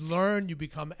 And you learn, you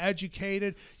become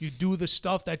educated, you do the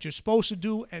stuff that you're supposed to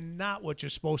do and not what you're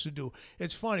supposed to do.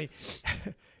 It's funny.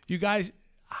 You guys,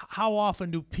 how often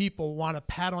do people want a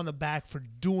pat on the back for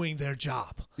doing their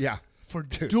job? Yeah. For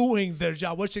doing their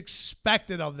job, what's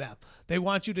expected of them. They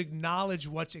want you to acknowledge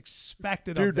what's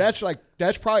expected of them. Dude,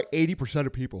 that's probably 80%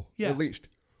 of people, at least.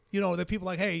 The people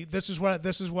like, hey, this is what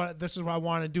I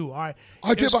want to do. All right.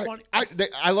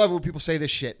 I love when people say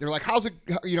this shit. They're like, how's it,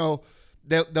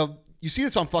 you see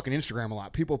this on fucking Instagram a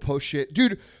lot. People post shit.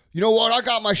 Dude, you know what? I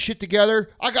got my shit together.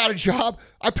 I got a job.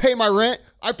 I pay my rent.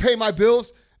 I pay my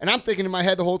bills. And I'm thinking in my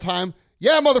head the whole time,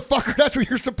 yeah, motherfucker, that's what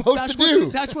you're supposed to do.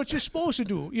 That's what you're supposed to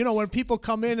do. When people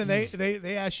come in and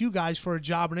they ask you guys for a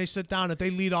job and they sit down and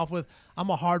they lead off with, I'm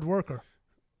a hard worker.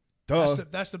 Duh.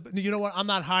 You know what? I'm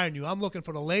not hiring you. I'm looking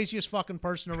for the laziest fucking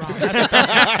person around. That's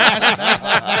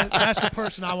the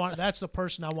person I want. That's the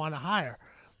person I want to hire.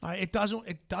 It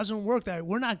doesn't work that way.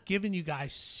 We're not giving you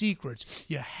guys secrets.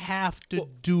 You have to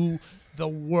do the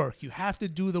work. You have to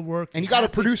do the work. And you got to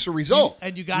produce a result.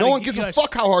 No one gives a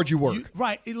fuck how hard you work.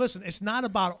 Right. Listen, it's not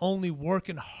about only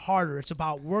working harder. It's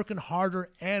about working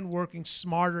harder and working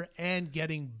smarter and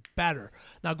getting better.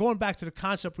 Now, going back to the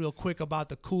concept real quick about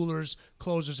the coolers,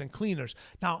 closers, and cleaners.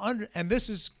 Now, and this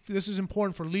is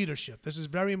important for leadership. This is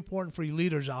very important for you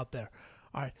leaders out there.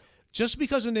 All right. Just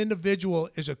because an individual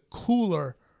is a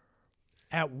cooler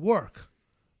at work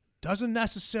doesn't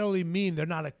necessarily mean they're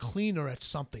not a cleaner at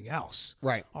something else.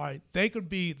 Right. All right. They could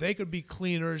be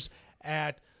cleaners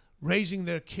at raising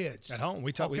their kids at home.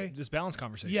 We talk this balance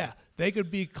conversation. Yeah. They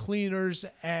could be cleaners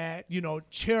at,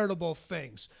 charitable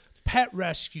things, pet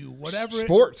rescue, whatever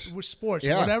sports.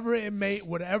 Yeah. Whatever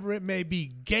it may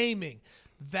be, gaming.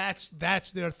 That's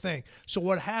their thing. So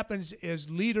what happens is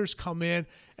leaders come in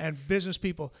and business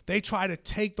people, they try to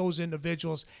take those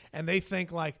individuals and they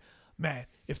think like, man,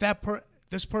 if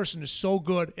this person is so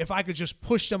good, if I could just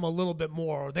push them a little bit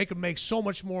more, or they could make so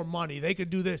much more money, they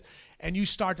could do this, and you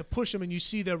start to push them and you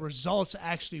see their results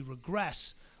actually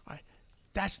regress. Right?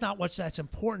 That's not that's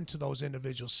important to those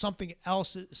individuals. Something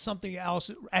else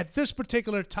at this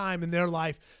particular time in their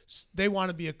life, they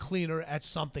want to be a cleaner at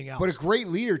something else. But a great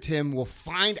leader, Tim, will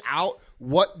find out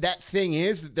what that thing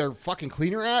is that they're fucking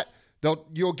cleaner at.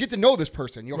 You'll get to know this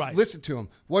person. You'll listen to them.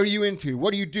 What are you into?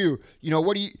 What do you do?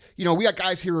 We got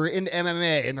guys here who are into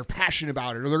MMA and they're passionate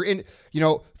about it, or they're in,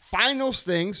 find those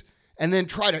things and then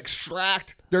try to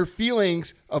extract their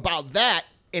feelings about that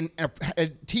and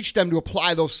teach them to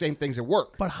apply those same things at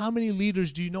work. But how many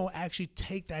leaders do you know actually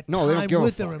take that time they don't give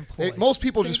with a their employees? Most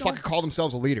people just fucking call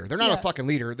themselves a leader. They're not a fucking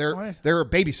leader. They're a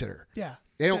babysitter. Yeah.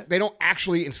 They don't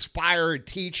actually inspire and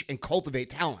teach and cultivate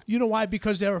talent. You know why?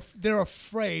 Because they're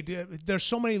afraid. There's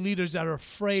so many leaders that are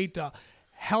afraid to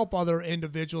help other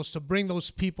individuals, to bring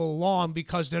those people along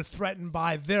because they're threatened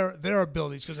by their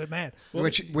abilities. Because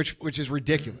which is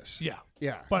ridiculous. Yeah.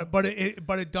 Yeah. But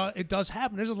it does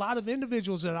happen. There's a lot of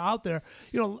individuals that are out there.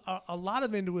 A lot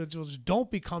of individuals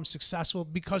don't become successful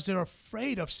because they're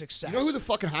afraid of success. You know who the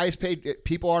fucking highest paid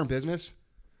people are in business?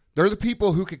 They're the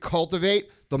people who can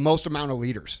cultivate the most amount of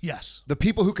leaders. Yes. The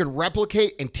people who can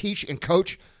replicate and teach and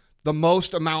coach the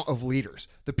most amount of leaders.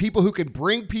 The people who can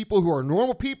bring people who are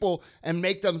normal people and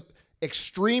make them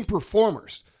extreme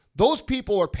performers. Those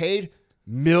people are paid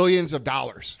millions of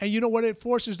dollars. And you know what it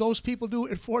forces those people to do?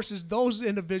 It forces those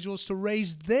individuals to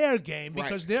raise their game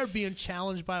because they're being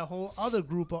challenged by a whole other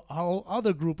group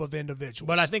of individuals.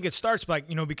 But I think it starts by,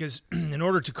 because in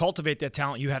order to cultivate that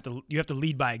talent, you have to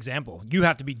lead by example. You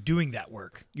have to be doing that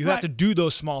work. You have to do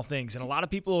those small things. And a lot of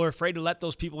people are afraid to let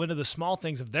those people into the small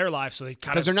things of their life, so they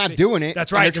kind of, because they're not doing it.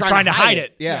 That's right. They're trying to hide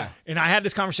it. Yeah. And I had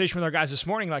this conversation with our guys this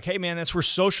morning, like, hey man, that's where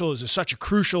social is such a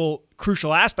crucial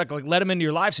aspect. Like, let them into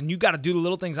your lives, and you got to do the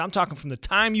little things. I'm talking from the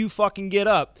time you fucking get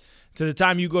up to the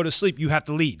time you go to sleep. You have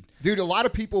to lead, dude. A lot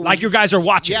of people, like, your guys are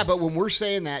watching. Yeah, but when we're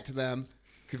saying that to them,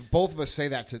 because both of us say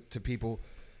that to people,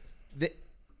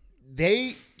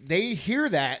 they hear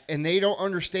that and they don't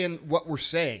understand what we're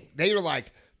saying.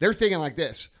 They're thinking like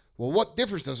this. Well, what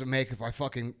difference does it make if I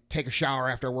fucking take a shower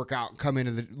after I work out and come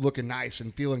into looking nice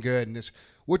and feeling good and this?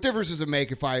 What difference does it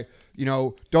make if I,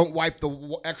 don't wipe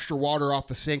the extra water off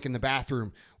the sink in the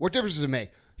bathroom? What difference does it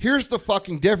make? Here's the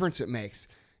fucking difference it makes.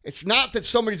 It's not that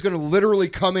somebody's going to literally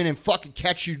come in and fucking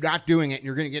catch you not doing it and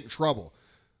you're going to get in trouble,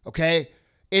 okay?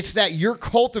 It's that you're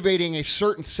cultivating a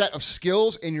certain set of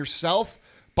skills in yourself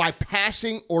by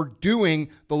passing or doing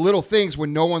the little things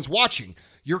when no one's watching.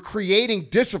 You're creating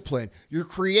discipline. You're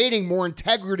creating more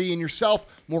integrity in yourself,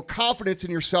 more confidence in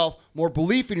yourself, more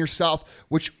belief in yourself,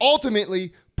 which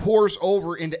ultimately pours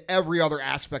over into every other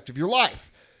aspect of your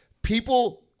life.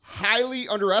 People highly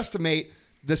underestimate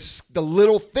the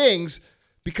little things,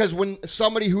 because when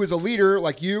somebody who is a leader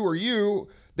like you,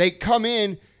 they come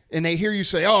in and they hear you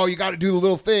say, oh, you got to do the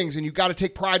little things and you got to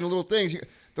take pride in the little things.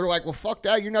 They're like, well, fuck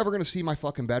that. You're never going to see my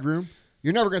fucking bedroom.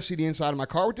 You're never going to see the inside of my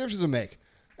car. What difference does it make?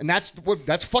 And that's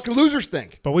fucking losers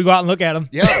think. But we go out and look at them.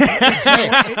 Yeah.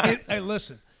 Hey,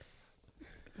 listen.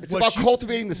 It's about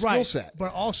cultivating the skill set.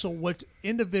 But also what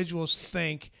individuals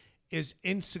think is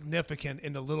insignificant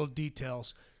in the little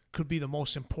details could be the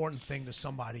most important thing to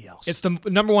somebody else. It's the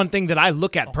number one thing that I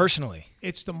look at personally.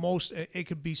 It's the most, it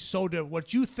could be so different.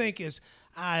 What you think is,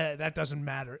 that doesn't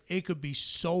matter. It could be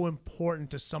so important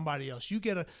to somebody else.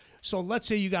 So let's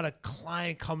say you got a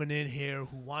client coming in here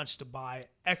who wants to buy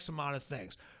X amount of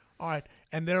things. All right.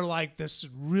 And they're like this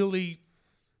really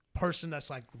person that's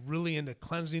like really into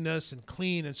cleanliness and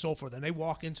clean and so forth. And they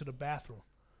walk into the bathroom.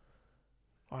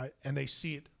 All right. And they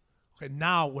see it. Okay.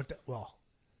 Now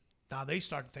now they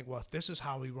start to think, well, if this is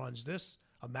how he runs this,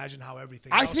 imagine how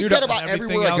everything else. I think that about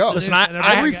everywhere I go. Listen,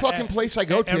 every fucking place I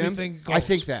go, Tim, goes. I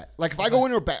think that. Like if I go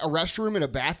into a restroom in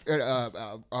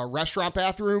a restaurant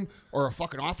bathroom or a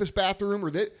fucking office bathroom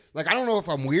or that, like I don't know if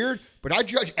I'm weird, but I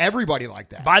judge everybody like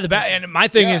that. By the and my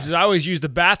thing is I always use the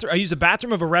bathroom. I use the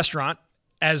bathroom of a restaurant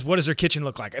as what does their kitchen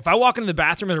look like. If I walk into the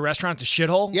bathroom of the restaurant, it's a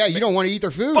shithole. Yeah, you don't want to eat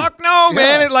their food. Fuck no,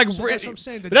 man. It that's what I'm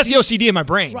saying. That's the OCD in my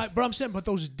brain. Right, but I'm saying, but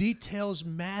those details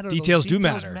matter. Details do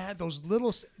matter. Those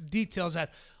little details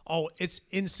that, it's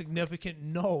insignificant.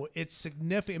 No, it's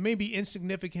significant. It may be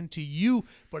insignificant to you,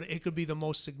 but it could be the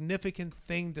most significant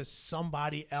thing to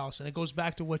somebody else. And it goes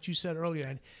back to what you said earlier.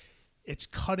 And it's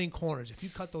cutting corners. If you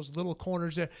cut those little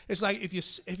corners there, it's like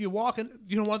if you're walking.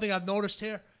 One thing I've noticed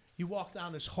here, you walk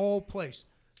down this whole place.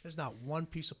 There's not one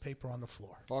piece of paper on the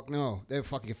floor. Fuck no. They would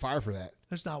fucking get fired for that.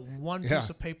 There's not one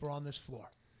piece of paper on this floor.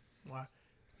 Why?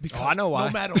 Because I know why.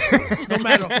 No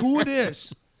matter who it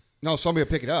is, no, somebody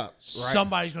will pick it up. Right?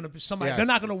 Somebody's going to be somebody. Yeah. They're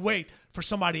not going to wait for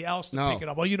somebody else to pick it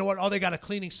up. Well, you know what? They got a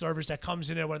cleaning service that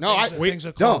comes in there when things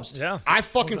are closed. Yeah. I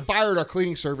fucking fired our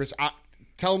cleaning service.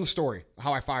 Tell them the story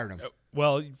how I fired them.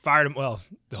 Well, you fired him. Well,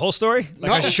 the whole story?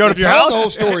 Like No, I showed up at your tell house? the whole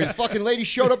story. The fucking lady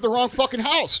showed up the wrong fucking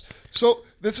house. So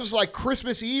this was like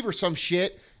Christmas Eve or some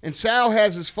shit, and Sal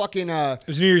has this fucking it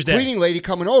was New Year's Day. cleaning lady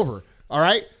coming over. All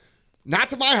right, not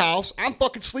to my house. I'm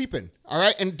fucking sleeping. All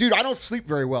right, and dude, I don't sleep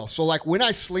very well. So like when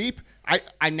I sleep,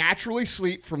 I naturally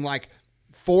sleep from like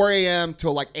 4 a.m.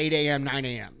 till like 8 a.m., 9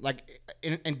 a.m. Like,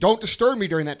 and don't disturb me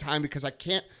during that time because I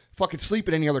can't fucking sleep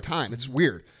at any other time. It's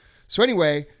weird. So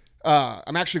anyway.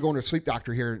 I'm actually going to a sleep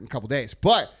doctor here in a couple days.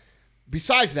 But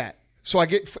besides that, so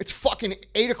it's fucking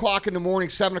 8 o'clock in the morning,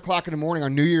 7 o'clock in the morning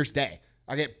on New Year's Day.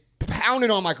 I get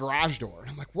pounded on my garage door. And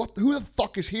I'm like, who the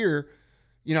fuck is here?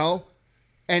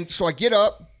 And so I get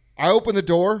up, I open the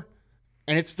door,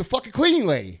 and it's the fucking cleaning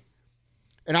lady.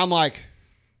 And I'm like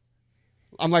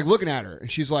looking at her.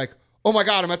 And she's like, oh my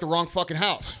God, I'm at the wrong fucking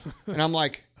house. And I'm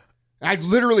like, I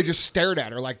literally just stared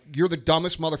at her like, you're the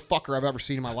dumbest motherfucker I've ever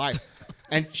seen in my life.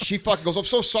 And she fucking goes, I'm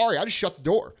so sorry. I just shut the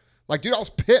door. Like, dude, I was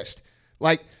pissed.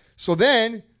 Like, so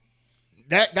then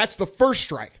that's the first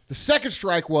strike. The second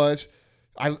strike was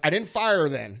I didn't fire her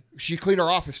then. She cleaned our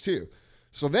office too.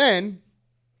 So then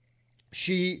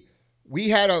we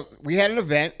had an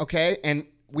event, okay, and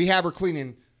we have her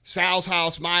cleaning Sal's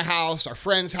house, my house, our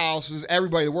friends' houses,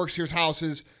 everybody that works here's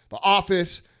houses, the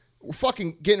office. We're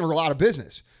fucking getting her a lot of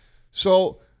business.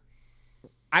 So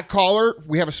I call her.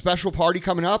 We have a special party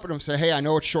coming up, and I'm saying, hey, I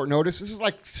know it's short notice. This is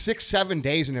like 6-7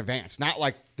 days in advance, not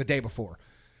like the day before.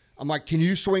 I'm like, can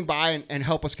you swing by and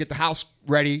help us get the house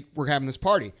ready? We're having this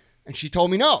party. And she told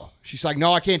me no. She's like,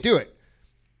 no, I can't do it.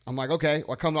 I'm like, okay.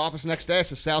 Well, I come to the office the next day. I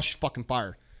said, Sal, she's fucking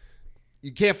fired.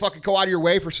 You can't fucking go out of your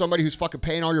way for somebody who's fucking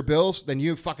paying all your bills, then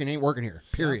you fucking ain't working here,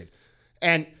 period.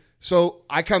 And so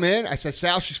I come in. I said,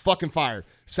 Sal, she's fucking fired.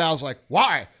 Sal's like,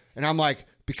 why? And I'm like,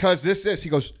 because this. He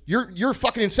goes, you're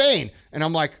fucking insane. And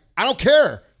I'm like, I don't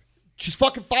care. She's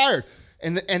fucking fired.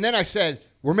 And then I said,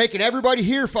 we're making everybody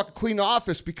here fucking clean the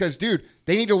office because, dude,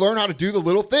 they need to learn how to do the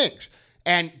little things.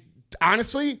 And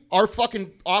honestly, our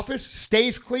fucking office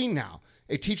stays clean now.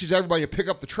 It teaches everybody to pick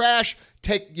up the trash,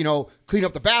 clean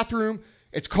up the bathroom.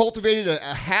 It's cultivated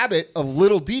a habit of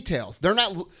little details. They're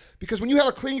not, because when you have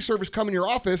a cleaning service come in your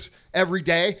office every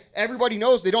day, everybody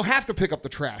knows they don't have to pick up the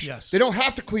trash. Yes. They don't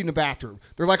have to clean the bathroom.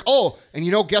 They're like, oh, and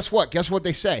guess what? Guess what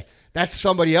they say? That's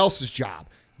somebody else's job.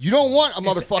 You don't want a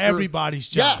motherfucker. It's everybody's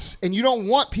job. Yes, and you don't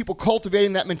want people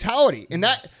cultivating that mentality. And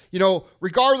that,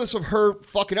 regardless of her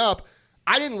fucking up,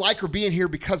 I didn't like her being here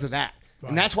because of that. Right.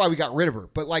 And that's why we got rid of her.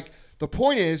 But like the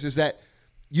point is that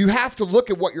you have to look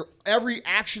at what every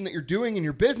action that you're doing in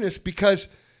your business, because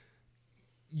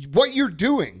what you're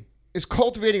doing is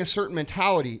cultivating a certain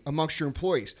mentality amongst your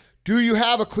employees. Do you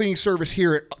have a cleaning service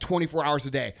here at 24 hours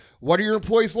a day? What are your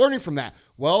employees learning from that?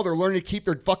 Well, they're learning to keep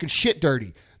their fucking shit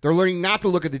dirty. They're learning not to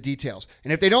look at the details.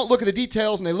 And if they don't look at the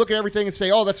details and they look at everything and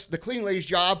say, oh, that's the cleaning lady's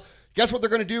job, guess what they're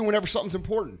going to do whenever something's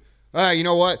important? You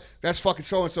know what? That's fucking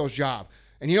so-and-so's job.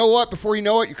 And you know what? Before you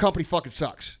know it, your company fucking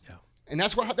sucks. Yeah. And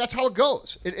that's how it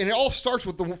goes. And it all starts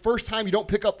with the first time you don't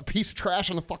pick up the piece of trash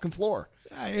on the fucking floor.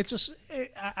 It's just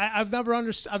I've never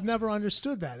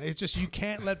understood that. It's just you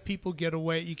can't let people get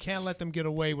away. You can't let them get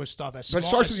away with stuff. But it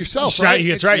starts with yourself, right?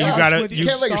 That's right. You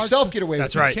can't let yourself get away with it.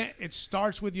 That's right. It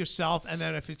starts with yourself, and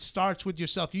then if it starts with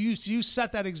yourself, you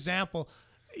set that example.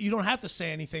 You don't have to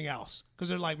say anything else because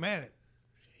they're like, man,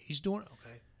 he's doing it. Okay.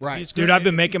 Right. Dude, I've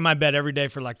been making my bed every day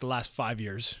for like the last 5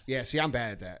 years. Yeah, see, I'm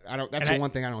bad at that. That's the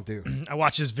one thing I don't do. I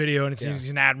watched this video, and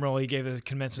he's an admiral. He gave a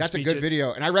commencement speech. That's a good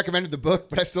video, and I recommended the book,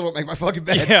 but I still don't make my fucking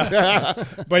bed. Yeah.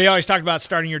 But he always talked about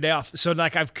starting your day off. So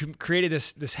like I've created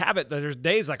this habit that there's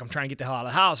days like I'm trying to get the hell out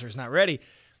of the house or it's not ready.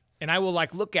 And I will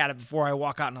like look at it before I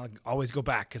walk out, and I'll always go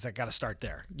back because I got to start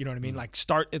there. You know what I mean? Like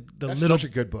start at such a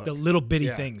good book. The little bitty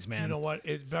things, man. You know what?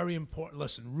 It's very important.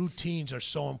 Listen, routines are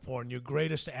so important. Your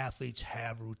greatest athletes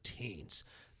have routines.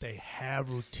 They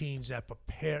have routines that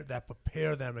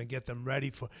prepare them and gets them ready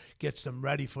for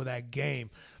that game.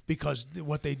 Because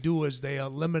what they do is they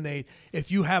eliminate,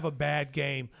 if you have a bad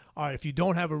game or if you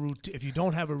don't have a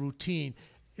routine,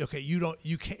 okay,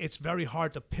 you can't. It's very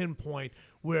hard to pinpoint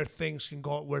where things can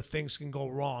go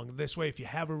wrong. This way, if you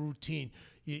have a routine,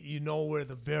 you know where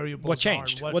the variables what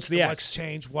changed? are. What's the X? What's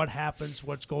changed? What happens?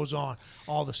 What goes on?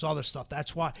 All this other stuff.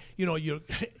 That's why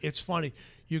it's funny.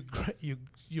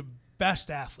 Your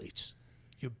best athletes.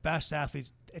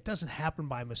 It doesn't happen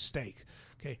by mistake.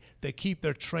 Okay, they keep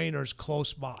their trainers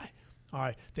close by. All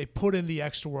right, they put in the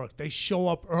extra work. They show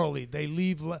up early. They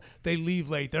leave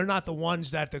late. They're not the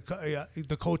ones that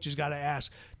the coaches got to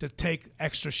ask to take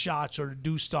extra shots or to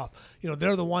do stuff.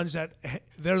 They're the ones that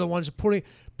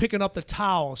picking up the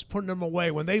towels, putting them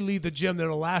away. When they leave the gym, they're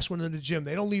the last one in the gym.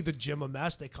 They don't leave the gym a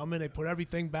mess. They come in, they put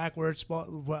everything back where it's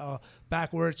supposed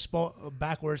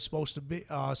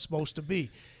to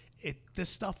be. This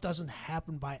stuff doesn't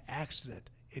happen by accident.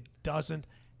 It doesn't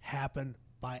happen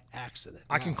by accident.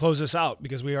 I can close this out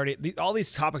because we already all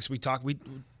these topics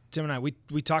Tim and I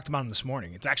talked about them this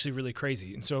morning. It's actually really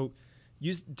crazy. And so,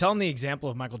 tell them the example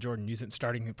of Michael Jordan using it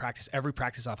starting in practice. Every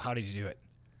practice off. How did he do it?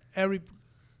 Every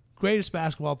greatest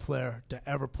basketball player to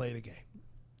ever play the game.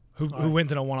 Who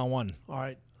wins in a one-on-one? All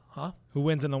right, huh? Who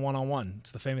wins in the one-on-one?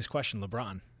 It's the famous question.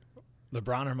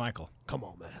 LeBron or Michael? Come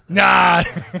on, man. Nah.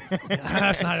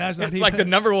 that's not it's even, like the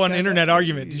number one internet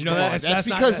argument. Did you know that? That's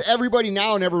because everybody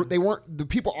now the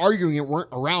people arguing it weren't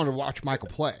around to watch Michael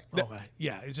play. Okay.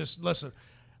 Yeah, it's just, listen,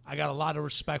 I got a lot of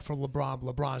respect for LeBron.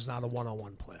 LeBron's not a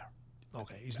one-on-one player.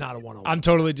 Okay, he's not a one-on-one. I'm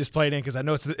totally just playing in because I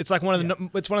know it's like one of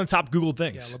the top Googled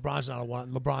things. Yeah, LeBron's not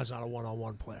a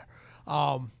one-on-one player.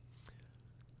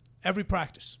 Every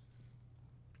practice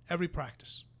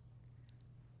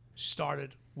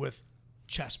started with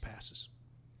chest passes.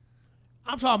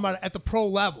 I'm talking about at the pro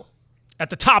level. At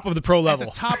the top of the pro level.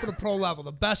 At the top of the pro level,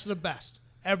 the best of the best.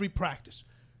 Every practice.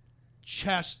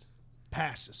 Chest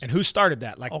passes. And who started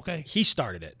that? Okay. He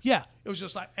started it. Yeah. It was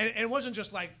just like, and it wasn't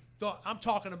just like I'm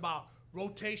talking about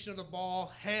rotation of the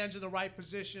ball, hands in the right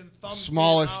position, thumbs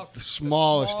Smallest- out, the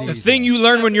smallest The details. thing you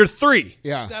learn when you're 3.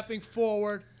 Yeah. stepping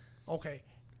forward. Okay,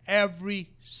 every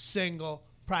single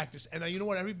practice. And then you know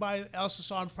what? Everybody else is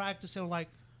on practice. They're like,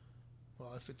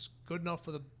 well, if it's good enough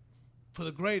for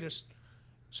the greatest.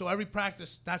 So every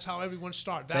practice, that's how everyone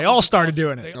started. They all started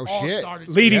doing it. They Oh, all shit. started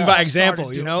Leading they by all example,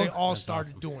 started you doing- know? They all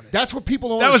started doing it. That's what people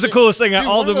don't. That was the understand. coolest thing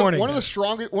all one the of morning. One of the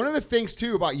strongest. One of the things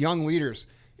too about young leaders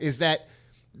is that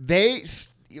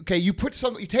you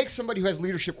take somebody who has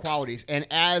leadership qualities, and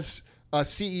as a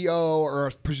CEO or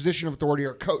a position of authority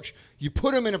or a coach, you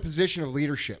put them in a position of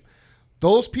leadership.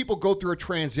 Those people go through a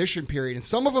transition period, and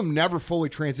some of them never fully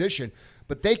transition,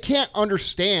 but they can't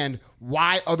understand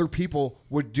why other people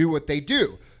would do what they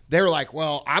do. They're like,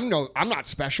 well, I'm not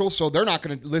special, so they're not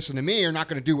going to listen to me or not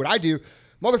going to do what I do.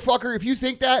 Motherfucker, if you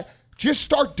think that, just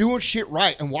start doing shit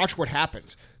right and watch what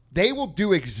happens. They will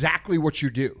do exactly what you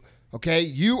do. Okay?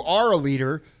 You are a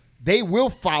leader. They will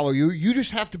follow you. You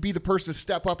just have to be the person to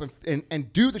step up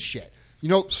and do the shit. You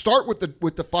know, start with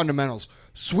the fundamentals.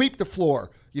 Sweep the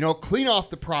floor. You know, clean off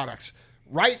the products.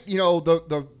 Write, you know,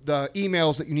 the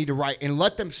emails that you need to write, and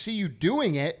let them see you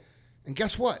doing it. And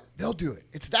guess what? They'll do it.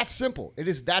 It's that simple. It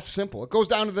is that simple. It goes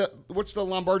down to what's the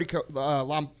Lombardi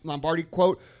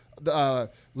quote?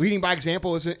 Leading by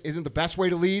example isn't the best way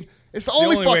to lead. It's the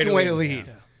only fucking way to lead.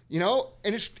 Yeah. You know,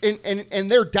 and it's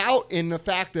and their doubt in the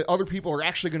fact that other people are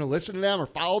actually going to listen to them or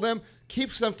follow them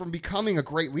keeps them from becoming a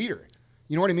great leader.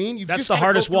 You know what I mean? That's the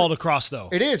hardest wall to cross, though.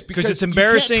 It is because it's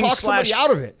embarrassing. You can't talk somebody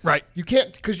out of it. Right. You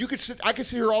can't, because I could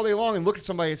sit here all day long and look at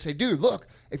somebody and say, dude, look,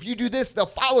 if you do this, they'll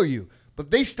follow you.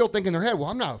 But they still think in their head, well,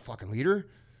 I'm not a fucking leader.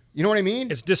 You know what I mean?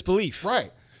 It's disbelief.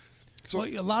 Right. So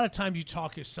a lot of times you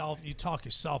talk yourself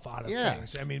out of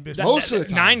things. I mean, Most of the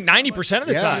time. 90% of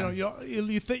the Yeah.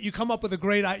 time. You come up with a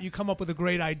great idea. You come up with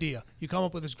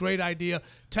this great idea.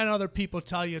 10 other people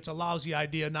tell you it's a lousy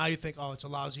idea. Now you think, oh, it's a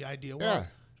lousy idea. Well, Yeah.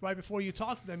 right before you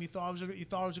talked to them, you thought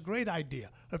it was a great idea.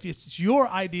 If it's your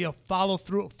idea, follow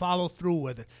through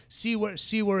with it. See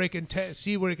where it can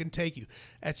take you.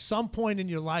 At some point in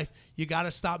your life, you got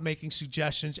to stop making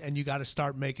suggestions and you got to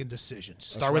start making decisions.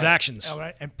 Start with actions. All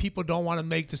right, and people don't want to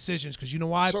make decisions because you know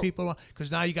why? So- Because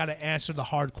now you got to answer the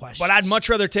hard questions. But I'd much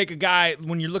rather take a guy,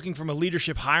 when you're looking from a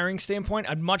leadership hiring standpoint,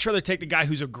 I'd much rather take the guy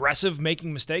who's aggressive,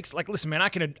 making mistakes. Like, listen, man, I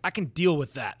can deal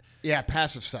with that. Yeah,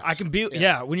 passive sex. I can be,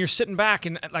 when you're sitting back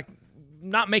and like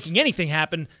not making anything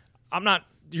happen,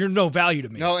 you're no value to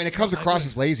me. No, and it comes across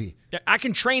as lazy. I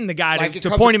can train the guy Like, it to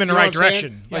comes- point him in you the know right what I'm saying?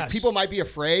 direction. Like, Yes. people might be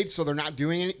afraid, so they're not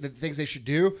doing the things they should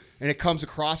do, and it comes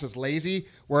across as lazy.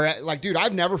 Where, like, dude,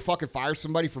 I've never fucking fired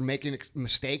somebody for making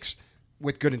mistakes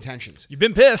with good intentions. You've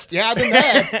been pissed. Yeah, I've been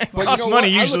mad. But Costs you know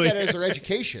money what? usually. I look at it as their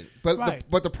education. But Right.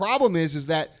 but the problem is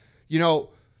that, you know,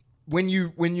 when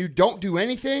you don't do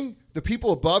anything, the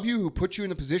people above you who put you in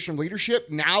the position of leadership,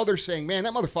 now they're saying, man,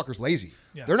 that motherfucker's lazy.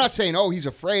 Yeah. They're not saying, oh, he's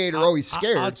afraid or oh, he's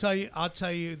scared. I'll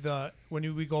tell you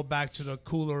when we go back to the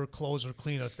cooler, closer,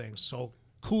 cleaner things. So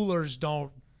coolers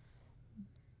don't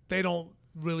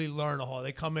really learn a whole.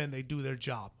 They come in, they do their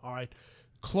job. All right.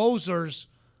 Closers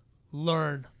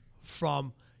learn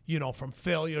from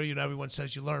failure. You know, everyone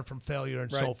says you learn from failure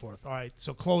and so Right. forth. All right.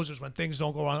 So closers, when things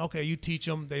don't go wrong, okay, you teach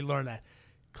them, they learn that.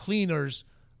 Cleaners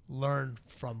learn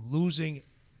from losing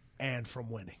and from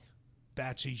winning.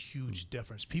 That's a huge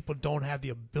difference. People don't have the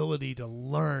ability to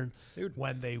learn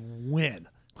when they win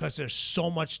because there's so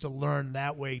much to learn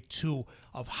that way too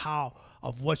of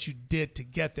what you did to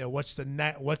get there. What's the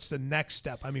next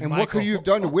step? I mean, and what could you have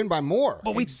done to win by more?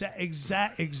 But we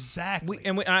exactly.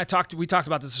 we talked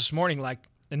about this morning, like,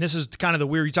 and this is kind of the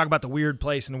weird. You talk about the weird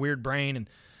place and the weird brain, and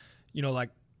you know, like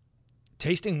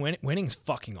tasting winning's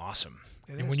fucking awesome.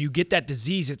 And when you get that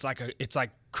disease, it's like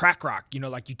crack rock. You know,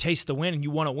 like you taste the win and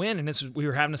you want to win. And we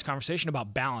were having this conversation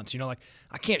about balance. You know, like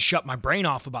I can't shut my brain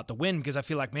off about the win because I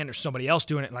feel like, man, there's somebody else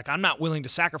doing it. Like I'm not willing to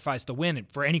sacrifice the win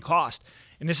for any cost.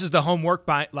 And this is the home-work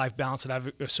life balance that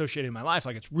I've associated in my life.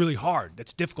 Like it's really hard.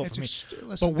 It's difficult for me.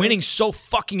 But winning's so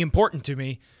fucking important to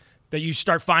me that you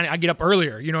start finding. I get up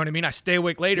earlier. You know what I mean? I stay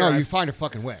awake later. No, you find a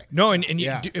fucking way. No, and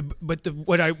Yeah.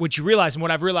 what you realize and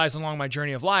what I've realized along my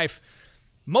journey of life,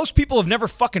 most people have never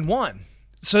fucking won.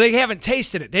 So they haven't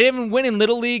tasted it. They didn't win in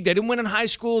Little League. They didn't win in high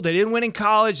school. They didn't win in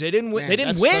college. They didn't win. Man, They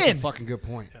didn't that's such win. a fucking good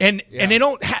point. And Yeah. and they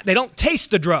don't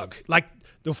taste the drug. Like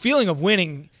the feeling of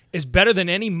winning is better than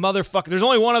any motherfucker. There's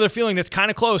only one other feeling that's kind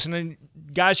of close, and then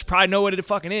guys should probably know what it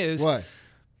fucking is. What?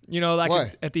 like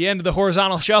What? at the end of the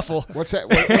horizontal shuffle. What's that?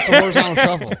 What's the horizontal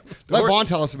shuffle? Let Vaughn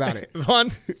tell us about it.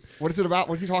 Vaughn, What is it about?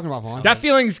 What's he talking about, Vaughn? that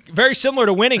feeling's very similar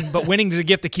to winning, but winning is a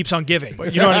gift that keeps on giving.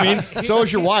 You know what I mean? So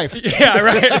is your wife. Yeah,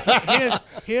 right.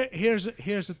 Here's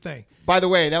the thing. By the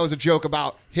way, that was a joke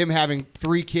about him having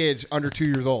 3 kids under 2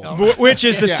 years old. Which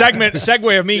is the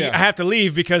segue of me. Yeah. I have to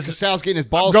leave because Sal's getting his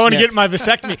balls going to snipped. get my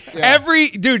vasectomy. Every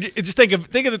dude, just think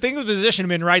of the position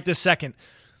I'm in right this second.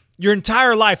 Your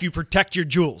entire life, you protect your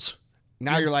jewels.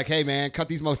 Now you're like, hey, man, cut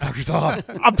these motherfuckers off.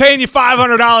 I'm paying you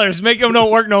 $500. Make them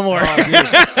don't work no more. Oh, dude.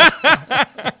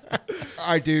 All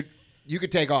right, dude. You could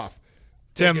take off.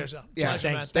 Tim, Yeah.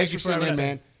 Pleasure, man. Thanks for sitting in, everything.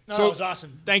 man. no, So that was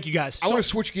awesome. Thank you guys. I want to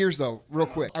switch gears, though, real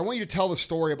quick. I want you to tell the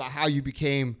story about how you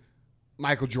became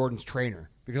Michael Jordan's trainer,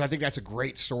 because I think that's a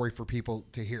great story for people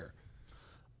to hear.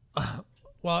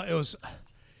 Well,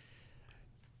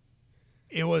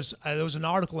 there was an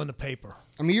article in the paper.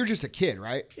 I mean, you're just a kid,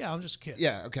 right? Yeah, I'm just a kid.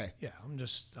 Yeah, okay. Yeah, I'm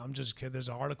just a kid. There's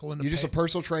an article in the You're just a paper.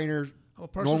 personal trainer. I'm a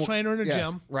personal normal- trainer in the yeah,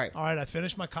 gym. right. All right. I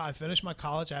finished my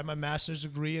college. I had my master's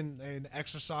degree in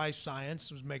exercise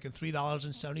science. I was making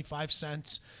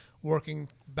 $3.75 working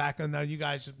back in there. You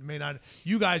guys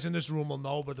in this room will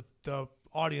know, but the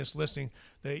audience listening,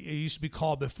 it used to be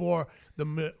called before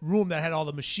the room that had all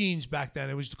the machines back then.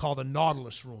 It was called the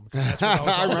Nautilus room. That's what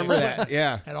I remember that.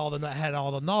 Yeah. had all the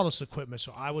Nautilus equipment.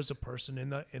 So I was a person in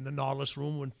the Nautilus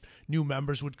room when new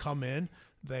members would come in.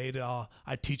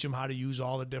 I'd teach them how to use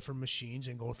all the different machines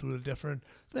and go through the different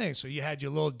things. So you had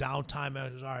your little downtime. I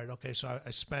was, all right, okay. So I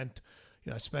spent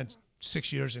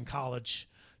 6 years in college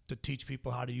to teach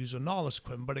people how to use a Nautilus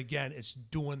equipment. But again, it's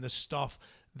doing the stuff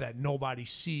that nobody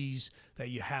sees that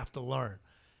you have to learn.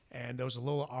 And there was a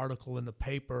little article in the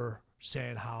paper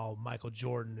saying how Michael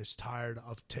Jordan is tired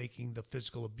of taking the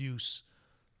physical abuse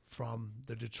from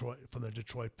the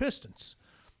Detroit Pistons.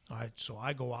 All right, so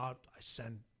I go out, I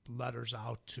send letters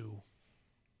out to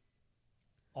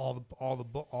all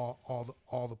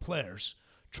the players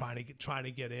trying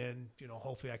to get in.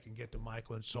 Hopefully I can get to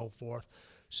Michael and so forth.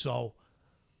 So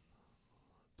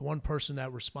the one person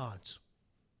that responds,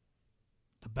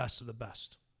 the best of the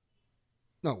best.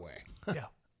 No way. Yeah,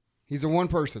 He's the one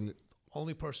person.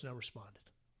 only person that responded.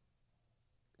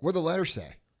 What'd the letter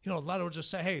say? The letter would just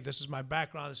say, hey, this is my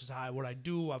background. This is what I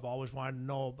do. I've always wanted to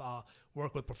know about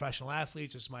work with professional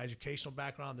athletes. This is my educational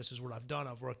background. This is what I've done.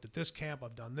 I've worked at this camp.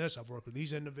 I've done this. I've worked with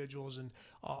these individuals and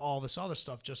all this other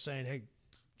stuff. Just saying, hey,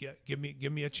 give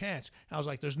me a chance. And I was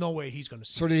like, there's no way he's going to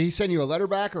see. So did he send you a letter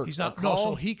back or He's a not. No. call?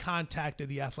 So he contacted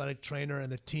the athletic trainer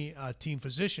and the team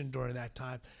physician during that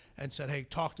time and said, hey,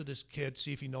 talk to this kid,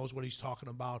 see if he knows what he's talking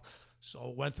about.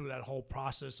 So went through that whole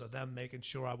process of them making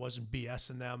sure I wasn't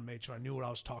BSing them, made sure I knew what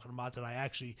I was talking about, that I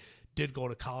actually did go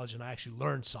to college and I actually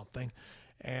learned something.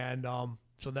 And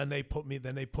so then they put me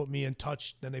in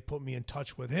touch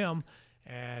with him,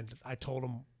 and I told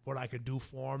him what I could do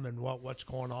for him and what's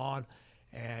going on.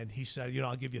 And he said,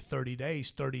 I'll give you 30 days.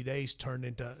 30 days turned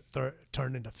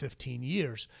into 15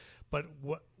 years. But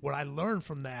what I learned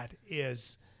from that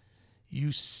is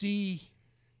you see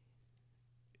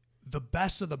the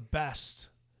best of the best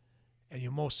and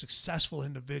your most successful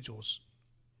individuals,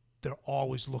 they're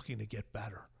always looking to get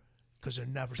better because they're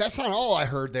never. That's not all I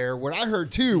heard there. What I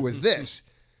heard too was this: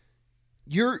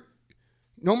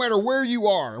 no matter where you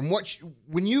are and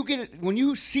when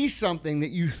you see something that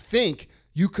you think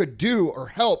you could do or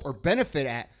help or benefit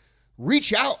at,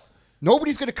 reach out.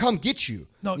 Nobody's gonna come get you.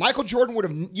 No. Michael Jordan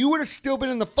would have still been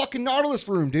in the fucking Nautilus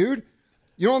room, dude.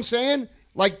 You know what I'm saying?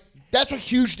 Like, that's a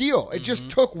huge deal. It just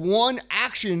took one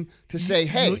action to say,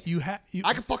 hey,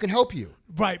 I can fucking help you.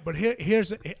 Right, but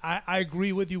I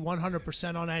agree with you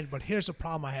 100% on that, but here's the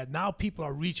problem I had. Now people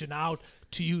are reaching out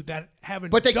to you that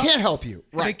haven't But they can't help you.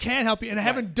 Right. They can't help you and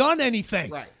haven't done anything.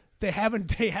 Right. They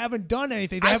haven't done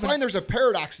anything. I find there's a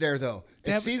paradox there, though.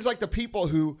 It seems like the people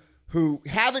who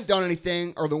haven't done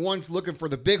anything are the ones looking for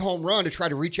the big home run to try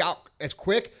to reach out as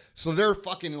quick. So they're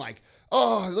fucking like,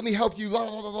 oh, let me help you, blah,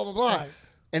 blah, blah, blah, blah. Right.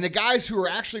 And the guys who are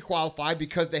actually qualified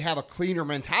because they have a cleaner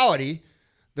mentality,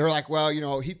 they're like, well,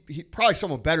 he probably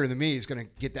someone better than me is going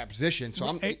to get that position. So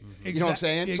you know what I'm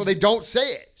saying? So they don't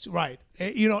say it. Right.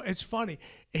 It's funny.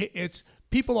 It's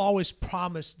people always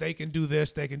promise they can do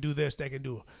this, they can do this, they can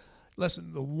do.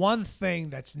 Listen, the one thing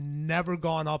that's never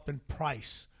gone up in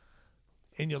price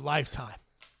in your lifetime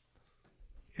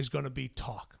is going to be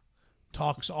talk.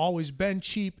 Talk's always been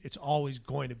cheap. It's always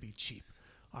going to be cheap.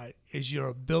 All right, is your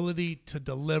ability to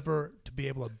deliver, to be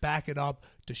able to back it up,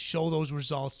 to show those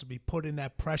results, to be put in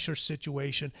that pressure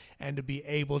situation, and to be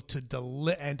able to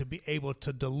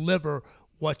deliver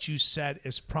what you said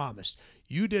is promised.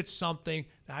 You did something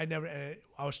that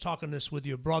I was talking this with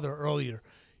your brother earlier.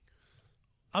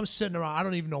 I'm sitting around. I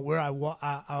don't even know where I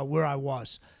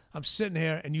was. I'm sitting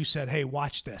here, and you said, "Hey,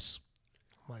 watch this."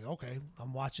 I'm like, "Okay,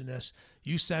 I'm watching this."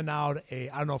 You send out I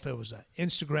don't know if it was an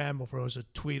Instagram or if it was a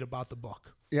tweet about the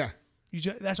book. Yeah.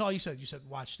 That's all you said. You said,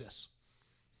 "Watch this."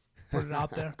 Put it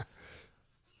out there.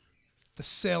 The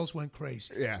sales went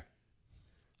crazy. Yeah.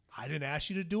 I didn't ask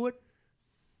you to do it.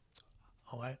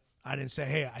 Okay. I didn't say,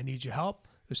 "Hey, I need your help."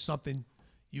 There's something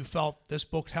you felt this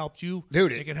book helped you.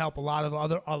 Dude, it can help a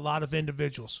lot of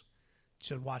individuals. You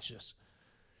said, "Watch this."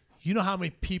 You know how many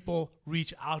people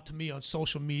reach out to me on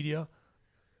social media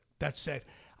that said,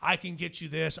 "I can get you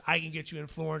this, I can get you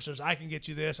influencers, I can get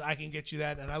you this, I can get you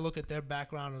that," and I look at their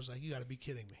background and I was like, "You got to be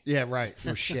kidding me." Yeah, right.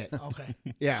 No shit. Okay.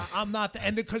 Yeah. I'm not,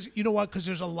 and because you know what? Because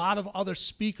there's a lot of other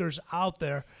speakers out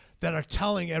there that are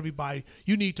telling everybody,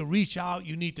 you need to reach out,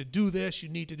 you need to do this, you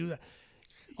need to do that.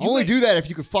 Only do that if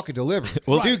you can fucking deliver.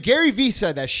 Well, Dude, right. Gary Vee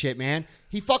said that shit, man.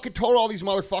 He fucking told all these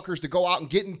motherfuckers to go out and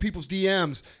get in people's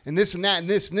DMs and this and that and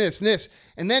this and this and this.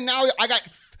 And then now I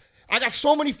got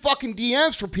so many fucking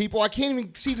DMs from people I can't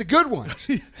even see the good ones.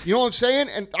 You know what I'm saying?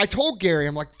 And I told Gary,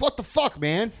 I'm like, what the fuck,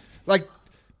 man? Like,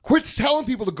 quit telling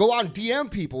people to go out and DM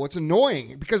people. It's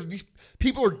annoying because these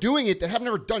people are doing it that have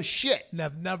never done shit. And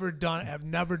have never done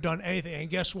anything. And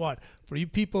guess what? For you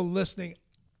people listening,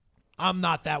 I'm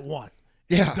not that one.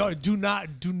 Yeah. Do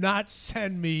not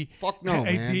send me Fuck no, a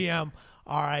man. DM.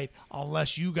 All right,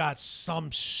 unless you got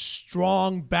some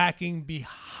strong backing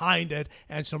behind it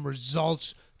and some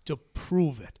results to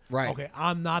prove it. Right. Okay,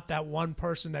 I'm not that one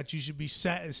person that you should be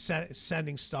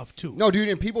sending stuff to. No, dude,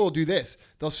 and people will do this.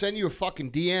 They'll send you a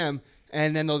fucking DM,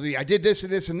 and then they'll be, I did this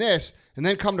and this and this, and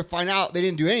then come to find out they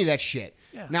didn't do any of that shit.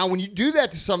 Yeah. Now, when you do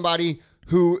that to somebody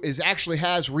who actually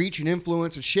has reach and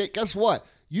influence and shit, guess what?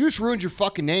 You just ruined your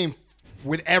fucking name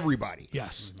with everybody.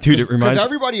 Yes. Dude, it Because reminds me.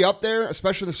 everybody up there,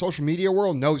 especially in the social media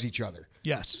world, knows each other.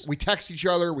 Yes. We text each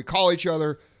other, we call each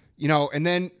other, and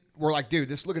then we're like, dude,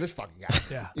 look at this fucking guy.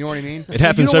 Yeah. You know what I mean? It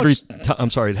happens know every. what's- I'm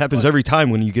sorry. It happens every time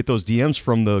when you get those DMs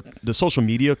from the social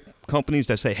media companies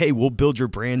that say, "Hey, we'll build your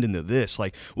brand into this.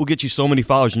 Like, we'll get you so many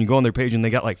followers." And you go on their page and they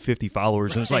got like 50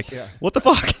 followers, and it's like, Yeah. what the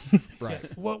fuck?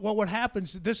 Right. What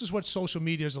happens, this is what social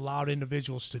media has allowed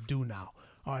individuals to do now.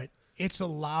 All right. It's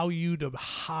allow you to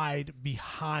hide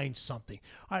behind something.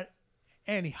 All right.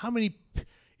 Annie, how many,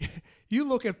 you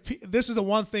look at, this is the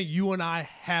one thing you and I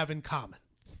have in common.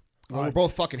 Well, we're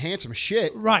both fucking handsome as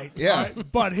shit. Right. Yeah. all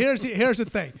right? But here's the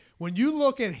thing. When you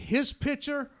look at his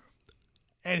picture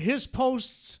and his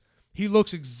posts, he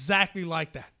looks exactly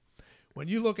like that. When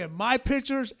you look at my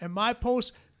pictures and my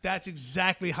posts, that's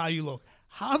exactly how you look.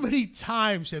 How many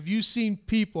times have you seen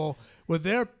people with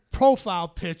their profile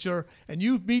picture and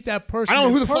you meet that person? I don't know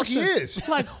in who the fuck he person, is.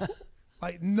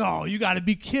 Like, no, you got to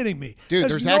be kidding me. Dude,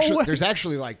 there's no way.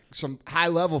 actually like some high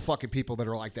level fucking people that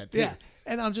are like that too. Yeah.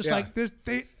 And I'm just Yeah.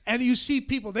 like, and you see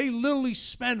people, they literally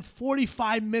spend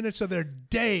 45 minutes of their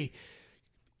day,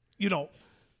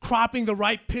 cropping the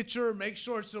right picture, make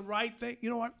sure it's the right thing. You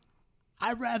know what?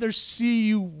 I'd rather see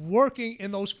you working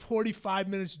in those 45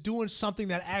 minutes doing something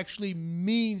that actually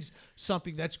means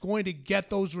something that's going to get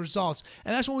those results.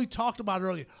 And that's what we talked about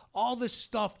earlier. All this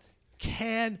stuff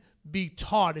can be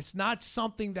taught. It's not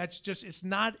something that's just, it's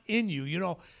not in you.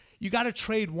 You got to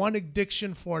trade one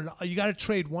addiction for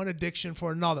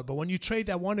another. But when you trade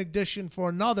that one addiction for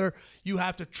another, you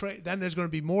have to trade. Then there's going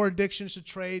to be more addictions to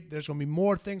trade. There's going to be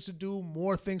more things to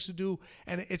do,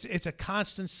 and it's a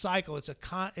constant cycle.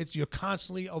 You're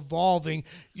constantly evolving.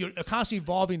 You're constantly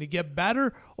evolving to get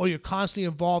better, or you're constantly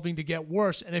evolving to get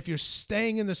worse. And if you're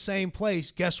staying in the same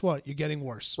place, guess what? You're getting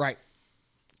worse. Right.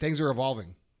 Things are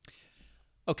evolving.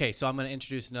 Okay, so I'm going to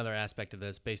introduce another aspect of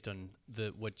this based on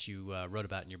what you wrote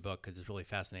about in your book because it's really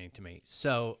fascinating to me.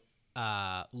 So,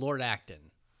 Lord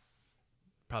Acton,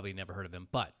 probably never heard of him,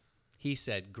 but he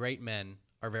said great men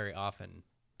are very often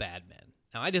bad men.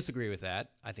 Now, I disagree with that.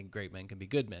 I think great men can be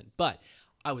good men, but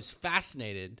I was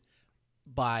fascinated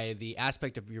by the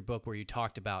aspect of your book where you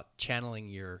talked about channeling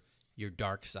your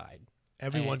dark side.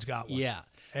 Everyone's got one. Yeah.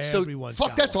 Everyone's Fuck,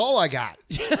 got that's one. all I got.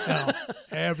 No,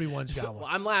 everyone's got Well,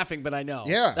 one. I'm laughing, but I know.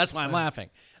 Yeah. That's why I'm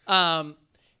laughing.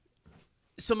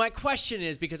 So my question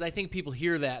is, because I think people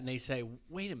hear that and they say,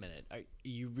 wait a minute, are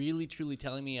you really truly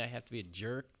telling me I have to be a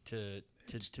jerk to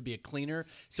be a cleaner?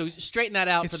 So straighten that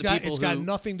out for the people It's got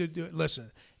nothing to do.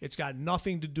 Listen, It's got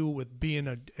nothing to do with being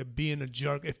a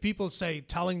jerk. If people say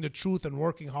telling the truth and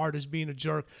working hard is being a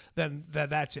jerk, then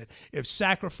that's it. If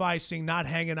sacrificing not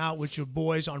hanging out with your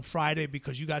boys on Friday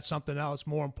because you got something else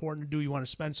more important to do, you want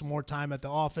to spend some more time at the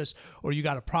office, or you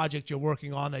got a project you're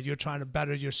working on that you're trying to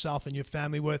better yourself and your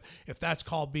family with, if that's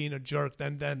called being a jerk,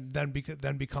 then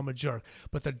become a jerk.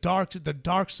 But the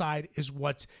dark side is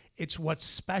what's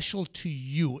special to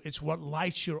you. It's what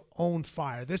lights your own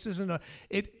fire. This isn't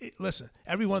listen,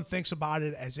 everyone thinks about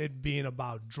it as it being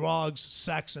about drugs,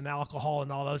 sex, and alcohol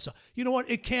and all that stuff. You know what?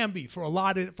 It can be for a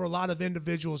lot of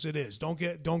individuals. It is. Don't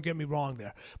get me wrong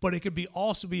there. But it could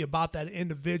also be about that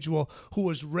individual who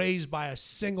was raised by a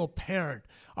single parent,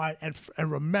 all right,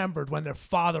 and remembered when their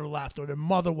father left or their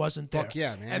mother wasn't there. Fuck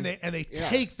yeah, man. And they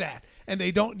take that and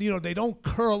they don't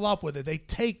curl up with it. They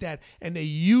take that and they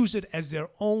use it as their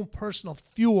own personal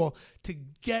fuel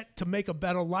to make a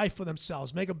better life for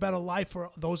themselves, make a better life for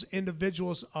those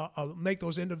individuals, make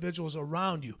those individuals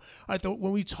around you. All right,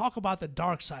 when we talk about the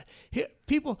dark side,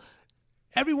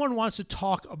 everyone wants to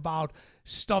talk about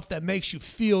stuff that makes you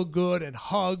feel good and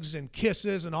hugs and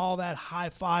kisses and all that, high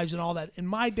fives and all that. In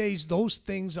my days, those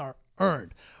things are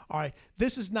earned. All right,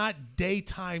 this is not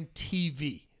daytime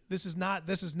TV. This is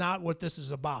not what this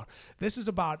is about. This is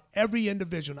about every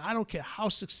individual. And I don't care how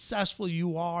successful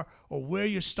you are or where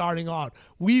you're starting out.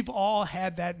 We've all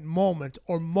had that moment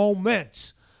or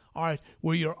moments, all right,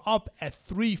 where you're up at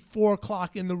 3, 4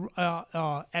 o'clock in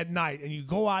the at night, and you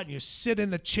go out and you sit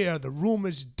in the chair. The room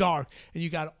is dark, and you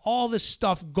got all this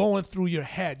stuff going through your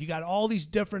head. You got all these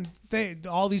different things,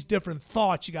 all these different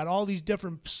thoughts. You got all these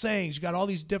different sayings. You got all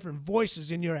these different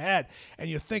voices in your head, and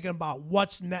you're thinking about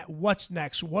what's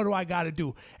next. What do I got to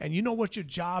do? And you know what your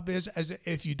job is? As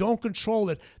if you don't control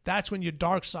it, that's when your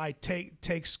dark side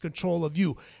takes control of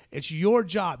you. It's your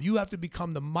job. You have to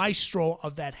become the maestro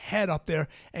of that head up there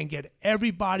and get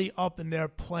everybody up in there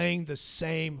playing the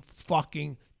same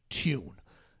fucking tune.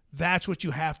 That's what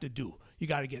you have to do. You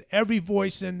got to get every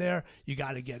voice in there. You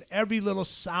got to get every little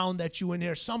sound that you in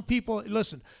here. Some people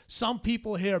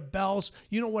hear bells.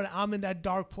 You know when I'm in that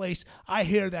dark place, I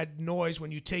hear that noise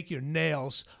when you take your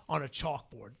nails on a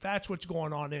chalkboard. That's what's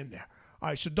going on in there. All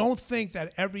right, so don't think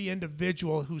that every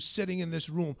individual who's sitting in this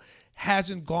room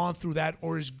hasn't gone through that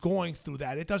or is going through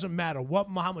that. It doesn't matter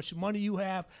how much money you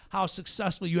have, how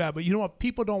successful you have. But you know what?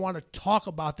 People don't want to talk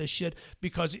about this shit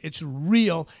because it's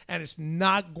real and it's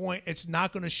not going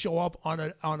to show up on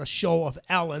a show of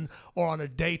Ellen or on a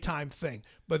daytime thing.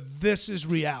 But this is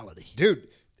reality. Dude,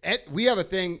 we have a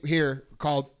thing here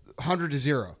called 100 to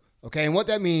 0. Okay, and what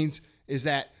that means is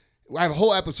that I have a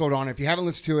whole episode on it. If you haven't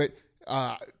listened to it,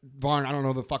 Vaughn, I don't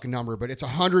know the fucking number, but it's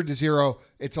 100 to 0.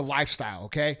 It's a lifestyle,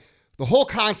 okay? The whole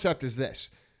concept is this.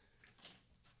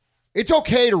 It's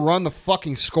okay to run the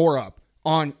fucking score up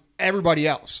on everybody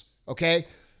else, okay?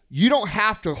 You don't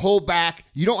have to hold back.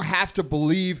 You don't have to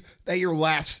believe that you're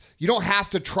less. You don't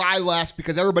have to try less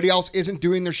because everybody else isn't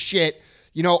doing their shit.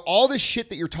 You know, all this shit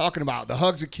that you're talking about, the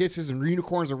hugs and kisses and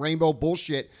unicorns and rainbow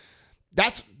bullshit,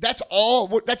 that's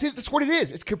all. That's it. That's what it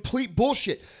is. It's complete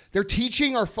bullshit. They're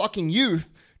teaching our fucking youth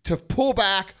to pull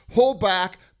back, hold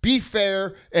back, be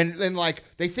fair, and like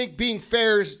they think being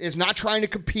fair is not trying to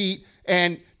compete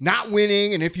and not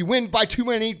winning, and if you win by too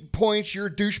many points, you're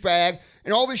a douchebag,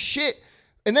 and all this shit.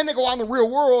 And then they go out in the real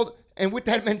world, and with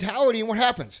that mentality, and what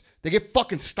happens? They get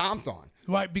fucking stomped on.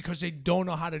 Right, because they don't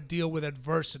know how to deal with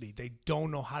adversity. They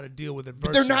don't know how to deal with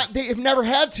adversity. But they're not. They have never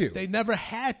had to. They never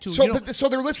had to. So, so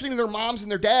they're listening to their moms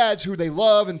and their dads, who they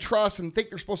love and trust, and think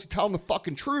they're supposed to tell them the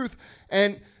fucking truth,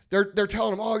 and they're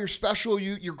telling them, "Oh, you're special.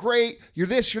 You're great. You're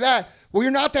this. You're that." Well,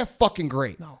 you're not that fucking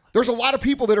great. No. There's a lot of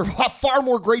people that are far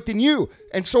more great than you,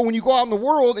 and so when you go out in the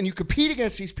world and you compete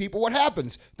against these people, what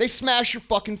happens? They smash your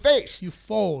fucking face. You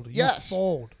fold. Yes. You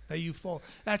fold. You fold.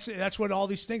 That's what all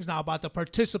these things now about the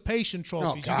participation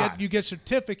trophies. God. You get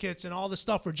certificates and all this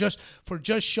stuff for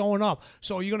just showing up.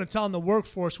 So you're going to tell them the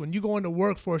workforce, when you go into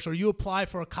workforce or you apply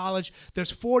for a college,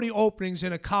 there's 40 openings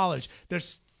in a college.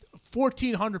 There's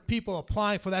 1,400 people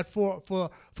applying for that for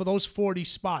those 40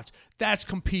 spots. That's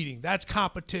competing. That's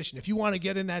competition. If you want to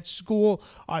get in that school,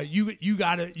 you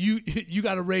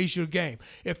gotta raise your game.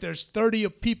 If there's 30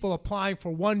 people applying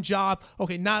for one job,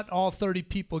 okay, not all 30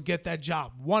 people get that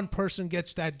job. One person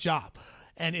gets that job.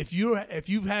 And if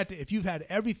you've had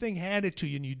everything handed to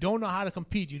you and you don't know how to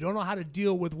compete, you don't know how to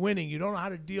deal with winning, you don't know how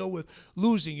to deal with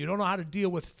losing, you don't know how to deal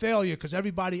with failure because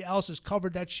everybody else has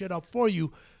covered that shit up for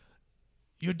you.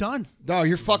 you're done. No,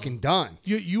 you're fucking done.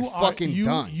 You You're are fucking you,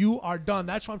 done. You are done.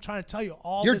 That's what I'm trying to tell you.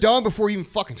 You're done before you even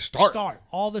fucking start.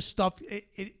 All this stuff.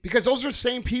 Because those are the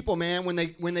same people, man. When they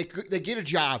get a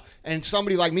job and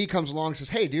somebody like me comes along and says,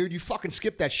 "Hey, dude, you fucking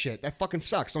skip that shit. That fucking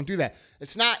sucks. Don't do that."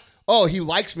 It's not, "Oh, he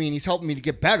likes me and he's helping me to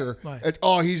get better." Right. It's,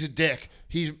 "Oh, he's a dick.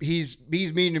 He's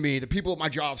mean to me. The people at my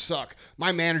job suck.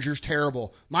 My manager's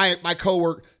terrible. My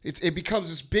coworker." It becomes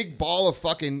this big ball of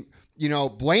fucking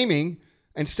blaming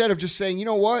instead of just saying, "You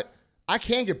know what? I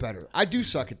can get better. I do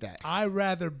suck at that." I'd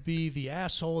rather be the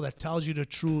asshole that tells you the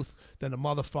truth than the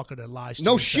motherfucker that lies to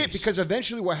No your shit, face. because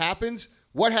eventually what happens?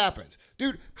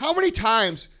 Dude, how many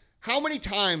times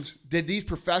did these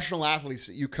professional athletes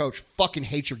that you coach fucking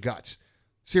hate your guts?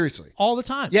 Seriously. all the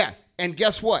time. Yeah. And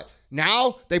guess what?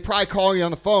 Now they probably call you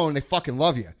on the phone and they fucking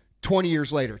love you 20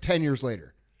 years later, 10 years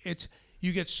later.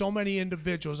 You get so many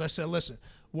individuals. I said, listen,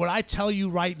 what I tell you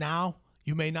right now,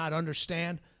 you may not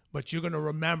understand, but you're going to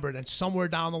remember it. And somewhere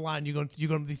down the line, you're going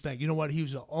to be thinking, you know what? He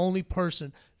was the only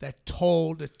person that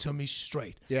told it to me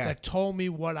straight. Yeah. That told me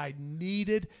what I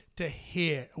needed to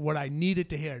hear,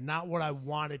 not what I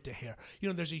wanted to hear.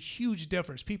 There's a huge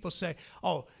difference. People say,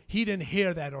 "Oh, he didn't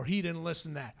hear that," or "He didn't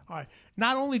listen to that." All right.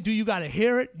 Not only do you got to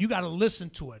hear it, you got to listen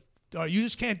to it. You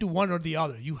just can't do one or the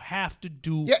other. You have to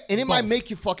do Yeah, and it might both. make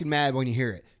you fucking mad when you hear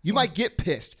it. You might get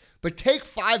pissed, but take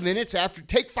 5 minutes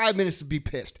to be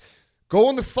pissed. Go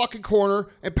in the fucking corner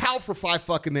and pout for 5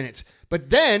 fucking minutes. But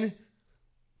then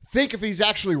think if he's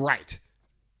actually right.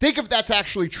 Think if that's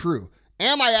actually true.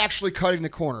 Am I actually cutting the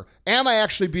corner? Am I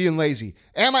actually being lazy?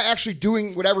 Am I actually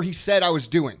doing whatever he said I was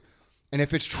doing? And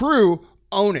if it's true,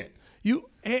 own it.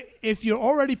 If you're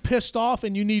already pissed off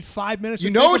and you need 5 minutes, You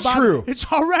to know think it's about true. It's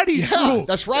already Yeah, true.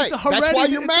 that's right. It's That's why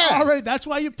you're mad. That's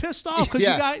why you're pissed off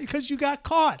Yeah. because you got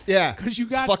caught. Yeah. because you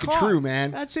It's got fucking caught. true, man.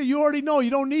 That's it. You already know.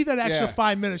 You don't need that extra Yeah.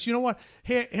 5 minutes. You know what?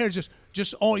 Here's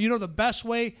just oh, the best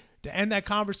way to end that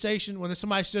conversation when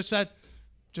somebody just said,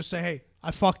 just say, "Hey,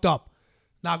 I fucked up.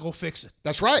 Now go fix it."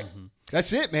 That's right.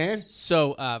 That's it, man.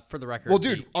 So for the record, Well,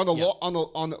 dude, on the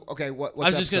yeah. okay, what's I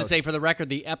was just going to episode? say, for the record,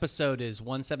 the episode is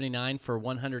 179 for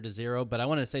 100 to 0, but I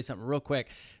wanted to say something real quick.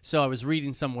 So I was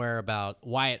reading somewhere about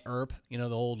Wyatt Earp, the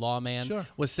old lawman, Sure.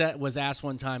 was asked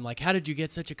one time, like, how did you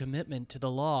get such a commitment to the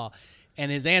law?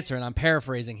 And his answer, and I'm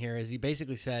paraphrasing here, is he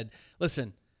basically said,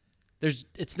 listen,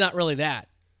 it's not really that.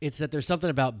 It's that there's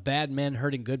something about bad men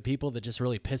hurting good people that just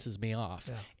really pisses me off.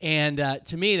 Yeah. And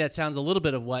to me, that sounds a little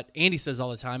bit of what Andy says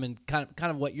all the time, and kind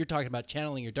of what you're talking about,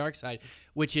 channeling your dark side,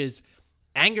 which is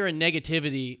anger and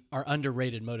negativity are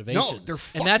underrated motivations. they're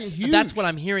fucking and huge. that's what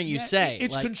I'm hearing you say.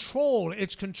 It's like, control.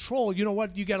 It's control. You know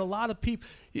what? You get a lot of people.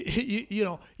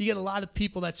 You get a lot of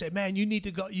people that say, "Man, you need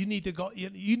to go. You need to go. You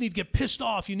need to get pissed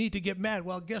off. You need to get mad."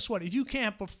 Well, guess what? If you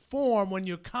can't perform when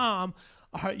you're calm,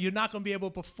 all right, you're not going to be able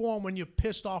to perform when you're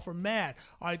pissed off or mad.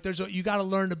 All right, you got to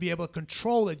learn to be able to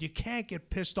control it. You can't get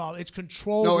pissed off. It's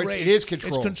controlled. No, rage. it is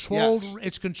controlled. It's controlled. Yes.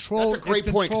 It's controlled. That's a great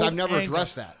point because I've never anger.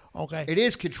 addressed that. Okay, It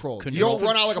is controlled. You Control. don't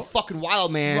run out like a fucking wild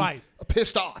man, Right.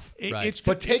 pissed off. Right. It's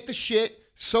But take the shit,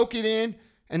 soak it in,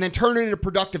 and then turn it into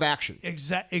productive action.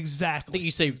 exactly. I think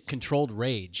you say controlled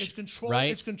rage. It's controlled.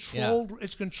 right? It's controlled.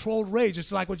 It's controlled rage.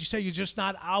 It's like what you say. You're just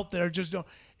not out there. Just don't.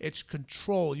 It's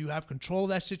control. You have control of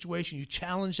that situation. You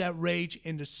challenge that rage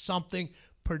into something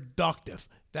productive.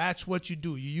 That's what you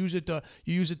do. You use it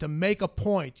to make a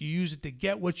point. You use it to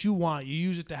get what you want. You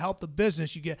use it to help the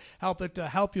business. Help it to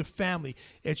help your family.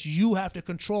 You have to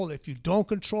control it. If you don't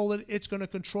control it, it's going to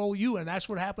control you, and that's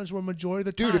what happens with majority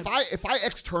of the time. Dude, if I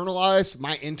externalized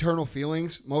my internal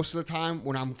feelings most of the time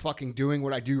when I'm fucking doing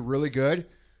what I do really good,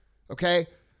 okay,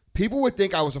 people would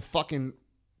think I was a fucking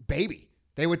baby.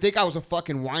 They would think I was a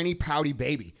fucking whiny, pouty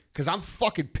baby because I'm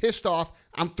fucking pissed off.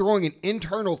 I'm throwing an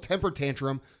internal temper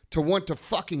tantrum to want to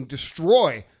fucking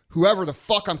destroy whoever the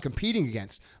fuck I'm competing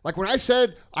against. Like when I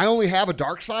said I only have a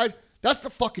dark side, that's the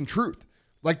fucking truth.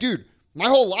 Like, dude, my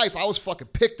whole life I was fucking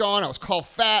picked on. I was called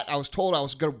fat. I was told I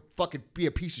was going to fucking be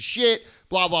a piece of shit,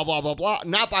 blah, blah, blah, blah, blah.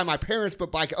 Not by my parents,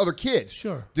 but by other kids.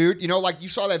 Sure. Dude, like you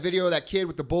saw that video of that kid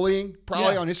with the bullying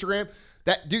probably Yeah. on Instagram.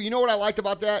 That dude, you know what I liked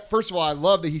about that? First of all, I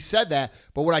love that he said that,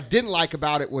 but what I didn't like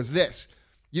about it was this.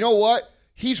 You know what?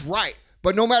 He's right.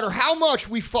 But no matter how much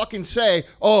we fucking say,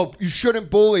 oh, you shouldn't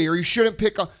bully or you shouldn't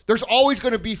pick on, there's always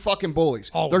going to be fucking bullies.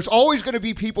 Always. There's always going to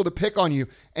be people to pick on you.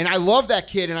 And I love that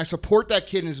kid and I support that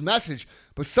kid in his message.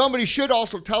 But somebody should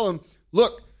also tell him,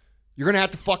 look, you're going to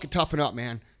have to fucking toughen up,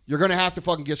 man. You're going to have to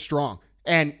fucking get strong.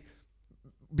 And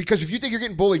because if you think you're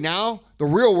getting bullied now, the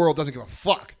real world doesn't give a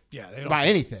fuck Yeah, they don't. about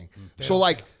anything. So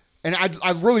like, and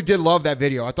I really did love that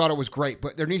video. I thought it was great,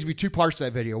 but there needs to be two parts to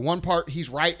that video. One part, he's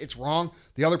right, it's wrong.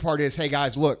 The other part is, hey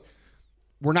guys, look,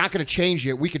 we're not going to change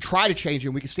it. We could try to change it.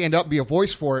 We can stand up and be a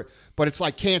voice for it, but it's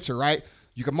like cancer, right?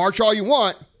 You can march all you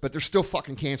want, but there's still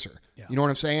fucking cancer. Yeah. You know what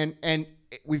I'm saying? And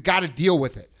we've got to deal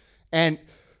with it.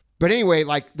 But anyway,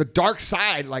 like the dark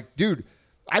side, like, dude,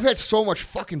 I've had so much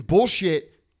fucking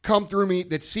bullshit come through me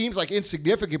that seems like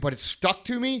insignificant, but it's stuck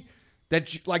to me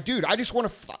that, like, dude, I just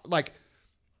want to,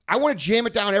 I want to jam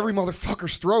it down every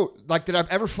motherfucker's throat, like, that I've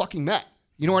ever fucking met.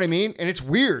 You know what I mean? And it's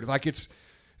weird. Like,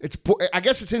 I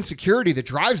guess it's insecurity that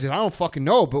drives it. I don't fucking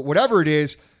know, but whatever it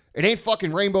is, it ain't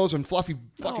fucking rainbows and fluffy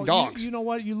fucking dogs. You know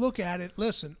what? You look at it.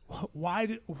 Listen, why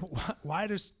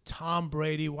does Tom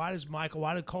Brady? Why does Michael?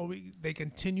 Why did Kobe? They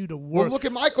continue to work. Well, look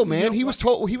at Michael, man. You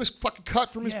know, he was fucking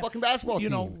cut from his fucking basketball team. You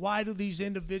know, why do these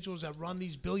individuals that run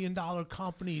these billion-dollar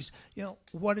companies? You know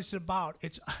what it's about?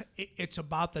 It's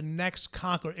about the next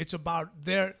conqueror. It's about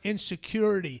their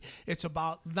insecurity. It's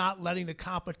about not letting the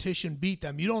competition beat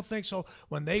them. You don't think so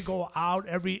when they go out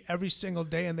every single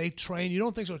day and they train? You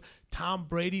don't think so? Tom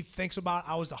Brady thinks about,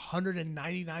 I was the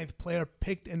 199th player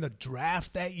picked in the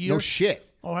draft that year. No shit.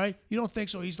 All right? You don't think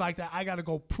so? He's like that. I got to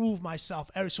go prove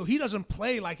myself. So he doesn't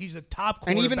play like he's a top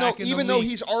quarterback and even though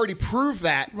he's already proved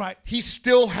that, right, he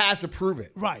still has to prove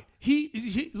it. Right.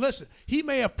 Listen, he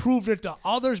may have proved it to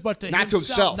others, but not to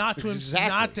himself. Not to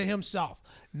himself.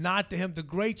 Not to him. The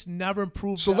greats never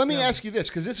improved. So let me ask you this,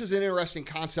 because this is an interesting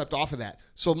concept off of that.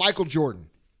 So Michael Jordan,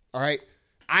 all right?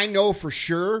 I know for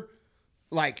sure,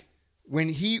 like,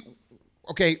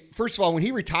 first of all, when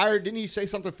he retired, didn't he say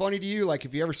something funny to you? Like,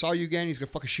 if he ever saw you again, he's going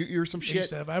to fucking shoot you or some shit? He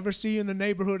said, if I ever see you in the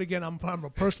neighborhood again, I'm going to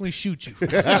personally shoot you.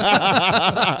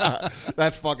 That's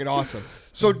fucking awesome.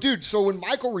 So, dude, when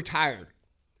Michael retired,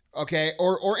 okay,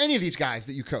 or any of these guys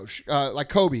that you coach, like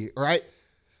Kobe, all right?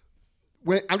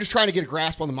 I'm just trying to get a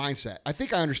grasp on the mindset. I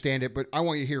think I understand it, but I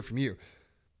want you to hear from you.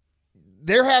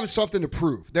 They're having something to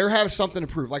prove.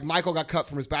 Like Michael got cut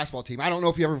from his basketball team. I don't know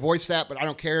if he ever voiced that, but I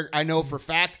don't care. I know for a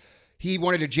fact he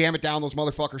wanted to jam it down those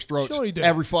motherfuckers' throats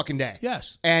every fucking day.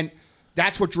 Yes. And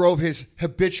that's what drove his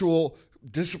habitual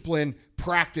discipline,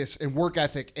 practice, and work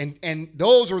ethic. And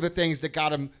those are the things that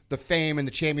got him the fame and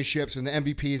the championships and the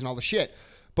MVPs and all the shit.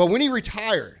 But when he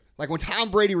retired, like when Tom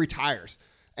Brady retires,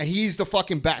 and he's the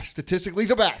fucking best, statistically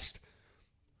the best,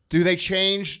 do they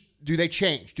change? Do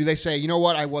they say, you know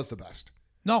what, I was the best?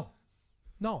 No,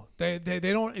 they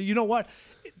don't. You know what?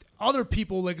 Other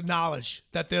people acknowledge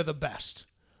that they're the best.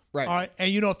 Right. All right. And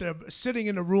you know, if they're sitting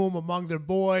in a room among their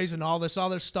boys and all this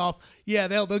other stuff, yeah,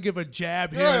 they'll give a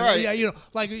jab here. Right. Yeah, you know,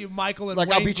 like Michael and like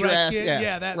Wayne I'll beat your ass.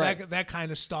 Yeah, that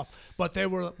kind of stuff. But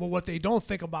what they don't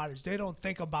think about is they don't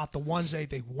think about the ones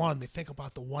they won. They think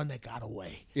about the one that got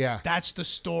away. Yeah. That's the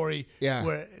story.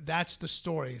 Yeah. That's the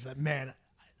story. Is that, man,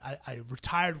 I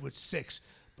retired with 6.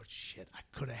 But shit, I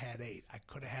could have had 8. I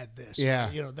could have had this.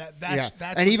 Yeah. You know, that's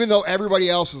and even though everybody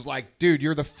else is like, dude,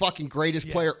 you're the fucking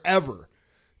greatest player ever,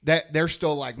 that they're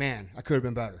still like, man, I could have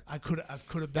been better. I could have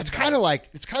been That's kind of like,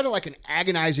 it's kind of like an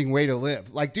agonizing way to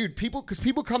live. Like, dude, people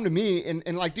come to me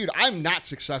and like, dude, I'm not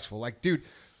successful. Like, dude,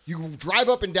 you drive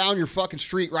up and down your fucking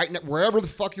street right now, wherever the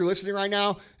fuck you're listening right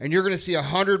now, and you're going to see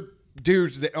 100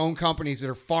 dudes that own companies that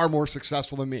are far more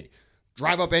successful than me.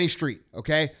 Drive up any street,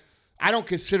 okay? I don't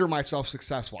consider myself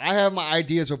successful. I have my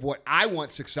ideas of what I want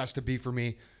success to be for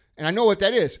me, and I know what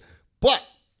that is. But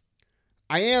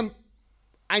I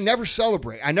never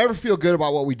celebrate. I never feel good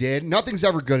about what we did. Nothing's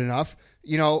ever good enough,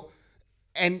 you know.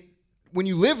 And when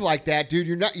you live like that, dude,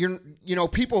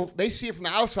 people, they see it from the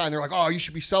outside and they're like, oh, you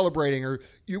should be celebrating, or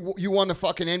you won the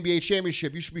fucking NBA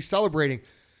championship, you should be celebrating.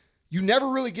 You never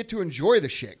really get to enjoy the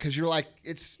shit because you're like,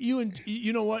 it's...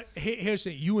 You know what? Here's the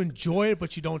thing. You enjoy it,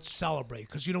 but you don't celebrate.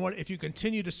 Because you know what? If you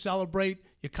continue to celebrate,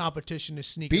 your competition is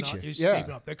sneaking up.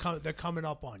 Sneaking up. They're coming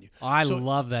up on you. I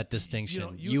love that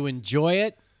distinction. You enjoy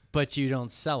it, but you don't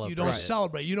celebrate. You don't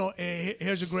celebrate. You know,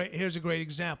 here's a great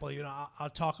example. You know, I'll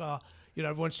talk. You know,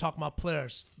 everyone's talking about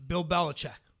players. Bill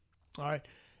Belichick. All right.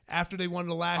 After they won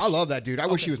the last... I love that dude. I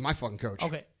wish he was my fucking coach.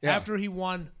 Okay. Yeah. After he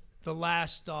won the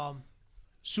last...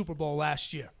 Super Bowl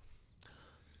last year.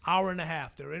 Hour and a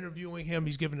half. They're interviewing him.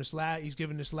 He's giving this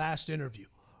last interview.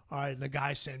 All right, and the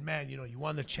guy's saying, man, you know, you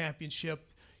won the championship,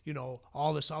 you know,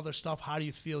 all this other stuff. How do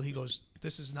you feel? He goes,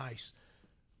 this is nice,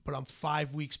 but I'm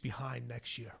 5 weeks behind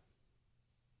next year.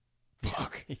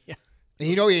 Fuck. Yeah. And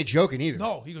you know he ain't joking either.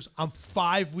 No, he goes, I'm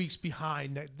 5 weeks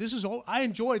behind. I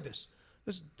enjoyed this.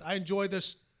 I enjoy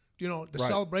this, you know, the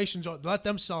celebrations. Let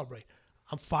them celebrate.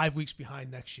 I'm 5 weeks behind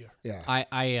next year. Yeah,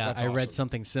 I read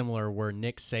something similar where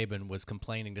Nick Saban was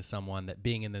complaining to someone that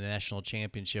being in the national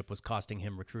championship was costing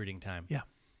him recruiting time. Yeah.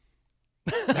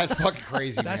 That's fucking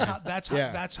crazy. That's man.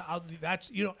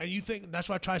 that's you know, and you think that's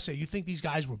what I try to say. You think these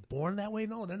guys were born that way?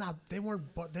 No, they're not. They weren't.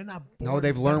 They're not. Born. No,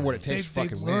 they've learned what it takes to They've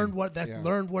fucking learned win.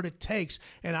 learned what it takes,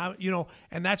 and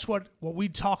and that's what we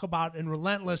talk about in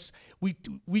Relentless. We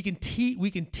can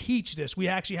teach this. We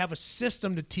actually have a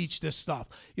system to teach this stuff.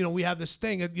 We have this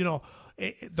thing.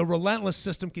 The Relentless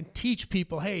system can teach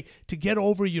people, hey, to get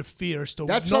over your fears.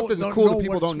 That's something cool that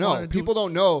people don't know. People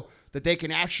don't know that they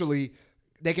can actually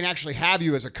have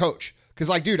you as a coach. Because,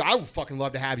 like, dude, I would fucking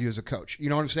love to have you as a coach. You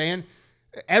know what I'm saying?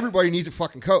 Everybody needs a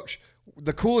fucking coach.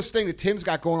 The coolest thing that Tim's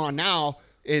got going on now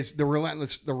is the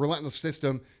Relentless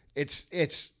system.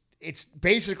 It's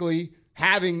basically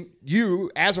having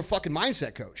you as a fucking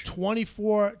mindset coach.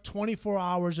 24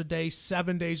 hours a day,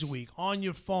 7 days a week, on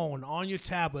your phone, on your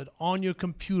tablet, on your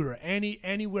computer,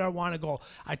 anywhere I want to go.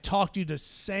 I talk to you the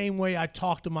same way I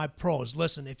talk to my pros.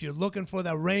 Listen, if you're looking for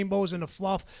the rainbows and the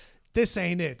fluff, this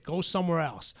ain't it. Go somewhere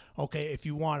else. Okay, if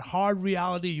you want hard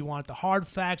reality, you want the hard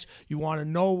facts, you want to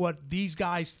know what these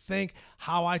guys think,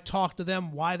 how I talk to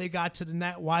them, why they got to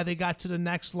the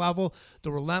next level,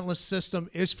 the Relentless system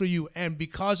is for you. And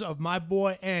because of my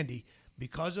boy Andy,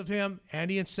 because of him,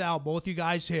 Andy and Sal, both you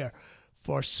guys here,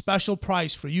 for a special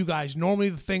price for you guys, normally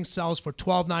the thing sells for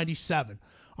 $12.97.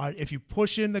 All right, if you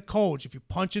push in the codes, if you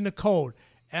punch in the code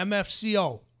MFCO,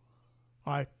 all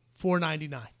right,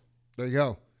 $4.99. There you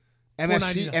go.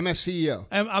 MSCEO.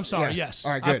 I'm sorry, Yeah. yes.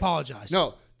 All right, good. I apologize.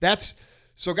 No,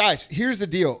 so guys, here's the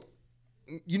deal.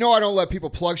 I don't let people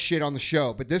plug shit on the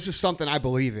show, but this is something I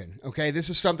believe in, okay? This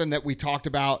is something that we talked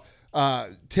about.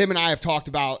 Tim and I have talked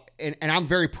about, and I'm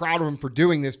very proud of him for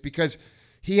doing this because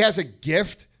he has a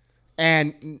gift,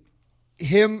 and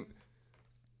Tim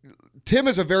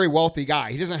is a very wealthy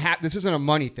guy. He doesn't have, this isn't a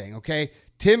money thing, okay?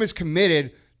 Tim is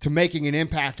committed to making an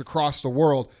impact across the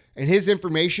world, and his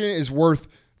information is worth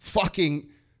fucking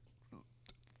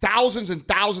thousands and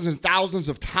thousands and thousands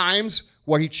of times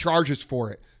what he charges for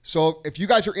it. So if you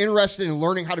guys are interested in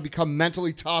learning how to become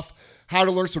mentally tough, how to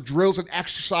learn some drills and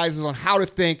exercises on how to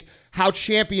think, how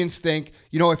champions think,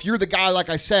 if you're the guy, like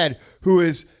I said, who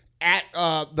is at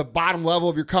the bottom level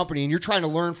of your company and you're trying to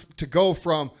learn to go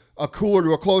from a cooler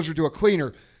to a closer to a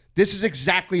cleaner, this is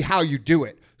exactly how you do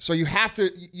it. So you have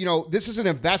to, this is an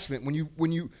investment.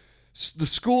 The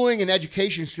schooling and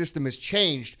education system has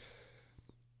changed.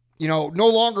 No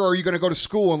longer are you going to go to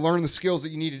school and learn the skills that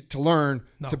you needed to learn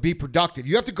to be productive.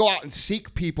 You have to go out and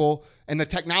seek people, and the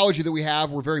technology that we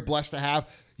have, we're very blessed to have.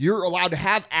 You're allowed to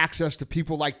have access to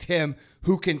people like Tim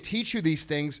who can teach you these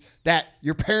things that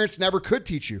your parents never could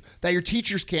teach you, that your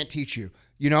teachers can't teach you.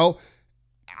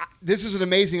 This is an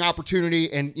amazing opportunity,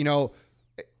 and,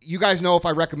 you guys know if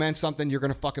I recommend something, you're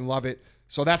going to fucking love it.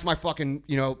 So that's my fucking,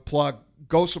 plug.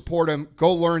 Go support him.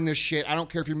 Go learn this shit. I don't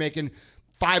care if you're making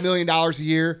 $5 million a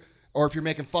year or if you're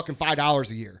making fucking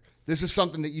 $5 a year. This is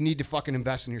something that you need to fucking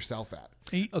invest in yourself at.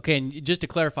 Okay, and just to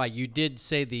clarify, you did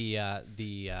say the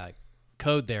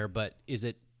code there, but is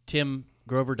it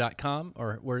timgrover.com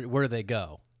or where do they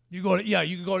go? You go to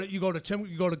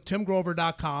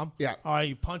timgrover.com. Yeah. All right,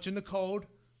 you punch in the code.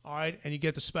 All right, and you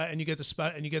get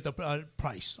the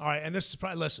price. All right, and this is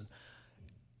probably, listen,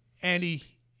 Andy,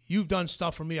 you've done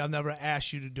stuff for me I've never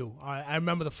asked you to do. I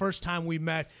remember the first time we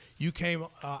met, you came.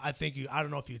 I don't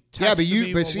know if you texted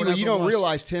me. But see, what you don't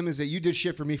realize, Tim, is that you did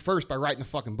shit for me first by writing the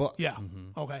fucking book. Yeah.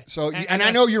 Okay. So, and I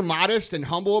know you're modest and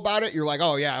humble about it. You're like,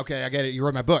 oh yeah, okay, I get it. You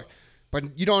wrote my book,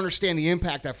 but you don't understand the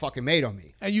impact that fucking made on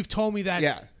me. And you've told me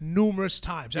that numerous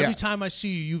times. Every Yeah. time I see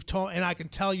you, you've told, and I can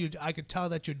tell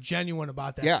that you're genuine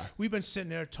about that. Yeah. We've been sitting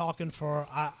there talking for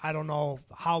I don't know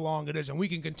how long it is, and we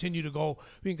can continue to go.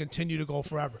 We can continue to go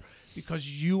forever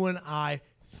because you and I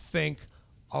think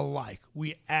alike.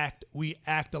 We act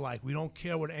alike. We don't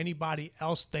care what anybody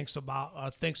else thinks about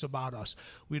us.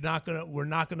 We're not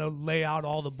gonna lay out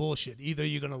all the bullshit. Either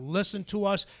you're gonna listen to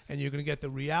us and you're gonna get the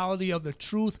reality of the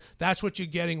truth. That's what you're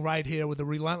getting right here with the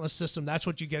Relentless system. That's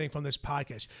what you're getting from this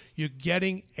podcast. You're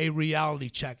getting a reality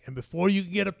check, and before you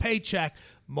can get a paycheck,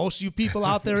 most of you people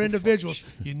out there, individuals,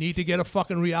 you need to get a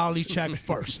fucking reality check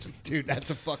first. Dude, that's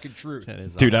a fucking truth. That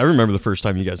is Dude, I remember the first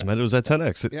time you guys met. It was at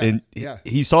 10X. Yeah, And yeah.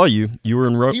 he saw you. You were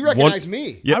in He recognized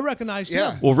me. Yeah. I recognize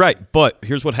Yeah. him. Well, right. But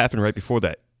here's what happened right before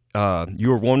that. You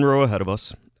were one row ahead of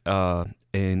us.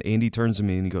 And Andy turns to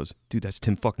me and he goes, dude, that's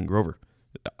Tim fucking Grover.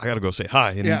 I got to go say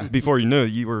hi. And Yeah. before you know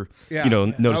it, you were, Yeah.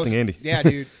 noticing Andy. Yeah,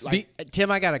 dude.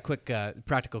 Tim, I got a quick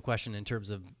practical question in terms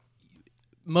of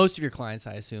most of your clients,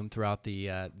 I assume, throughout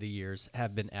the years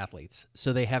have been athletes.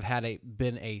 So they have had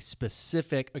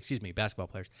basketball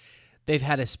players. They've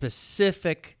had a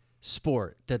specific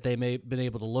sport that they may have been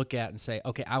able to look at and say,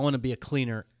 okay, I want to be a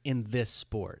cleaner in this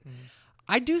sport. Mm-hmm.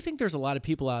 I do think there's a lot of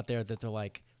people out there that they're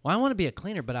like, well, I want to be a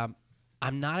cleaner, but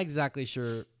I'm not exactly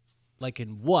sure, like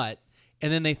in what.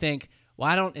 And then they think,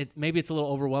 well, maybe it's a little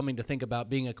overwhelming to think about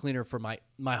being a cleaner for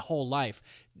my whole life.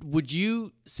 Would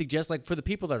you suggest, like for the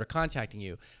people that are contacting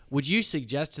you, would you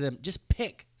suggest to them just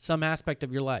pick some aspect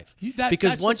of your life?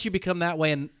 Because once you become that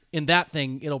way in that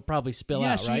thing, it'll probably spill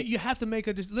out, right? You have to make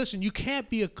listen, you can't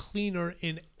be a cleaner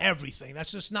in everything.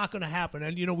 That's just not going to happen.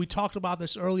 And, we talked about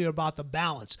this earlier about the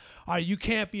balance. All right, you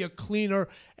can't be a cleaner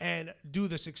and do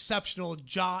this exceptional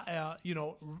job,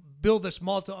 build this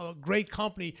great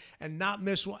company and not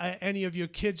miss any of your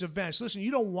kids' events. Listen,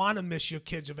 you don't want to miss your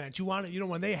kids' events. You want to,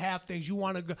 when they have things, you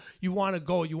want to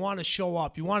go, you want to show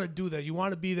up, you want to do that, you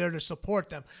want to be there to support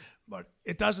them. But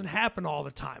it doesn't happen all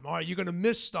the time. All right, you're going to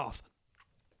miss stuff.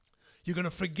 You're going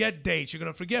to forget dates. You're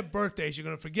going to forget birthdays. You're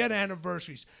going to forget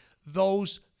anniversaries.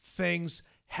 Those things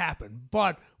happen.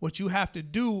 But what you have to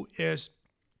do is,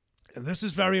 and this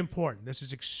is very important. This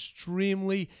is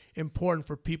extremely important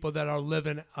for people that are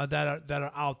living, that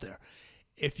are out there.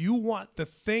 If you want the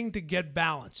thing to get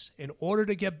balance, in order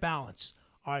to get balance,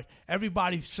 all right,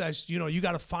 everybody says, you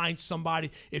got to find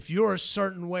somebody. If you're a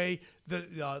certain way,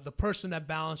 the person that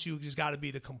balances you has got to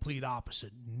be the complete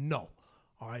opposite. No,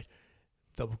 all right.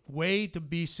 The way to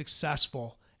be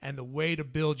successful and the way to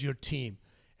build your team.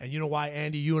 And you know why,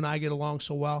 Andy, you and I get along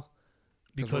so well?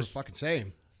 Because we're fucking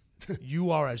same.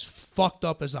 You are as fucked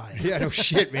up as I am. Yeah, no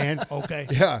shit, man. Okay?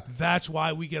 Yeah. That's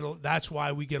why we get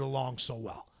along so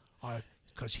well. All right?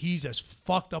 Because he's as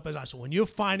fucked up as I am. So when you're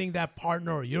finding that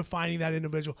partner or you're finding that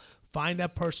individual, find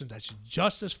that person that's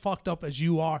just as fucked up as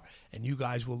you are, and you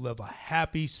guys will live a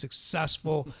happy,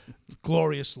 successful,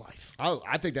 glorious life.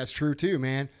 I think that's true too,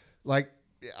 man. Like,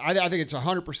 I think it's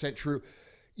 100% true.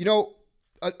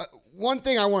 One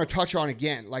thing I want to touch on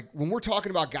again, like when we're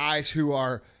talking about guys who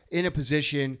are in a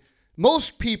position,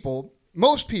 most people,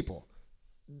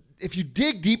 if you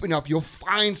dig deep enough, you'll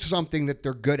find something that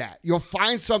they're good at. You'll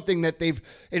find something that they've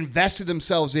invested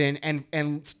themselves in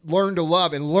and learn to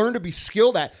love and learn to be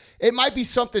skilled at. It might be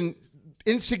something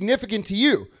insignificant to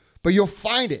you, but you'll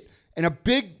find it. And a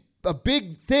big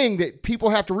thing that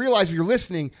people have to realize if you're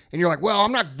listening and you're like, well,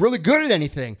 I'm not really good at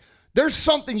anything. There's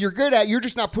something you're good at. You're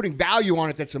just not putting value on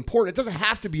it that's important. It doesn't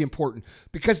have to be important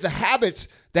because the habits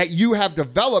that you have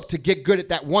developed to get good at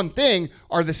that one thing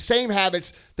are the same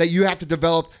habits that you have to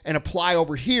develop and apply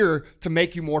over here to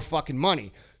make you more fucking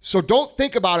money. So don't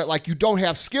think about it like you don't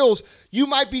have skills. You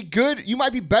might be good. You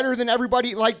might be better than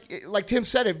everybody, like Tim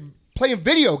said, playing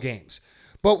video games.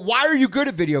 But why are you good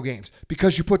at video games?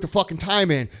 Because you put the fucking time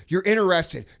in. You're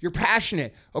interested. You're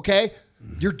passionate, okay?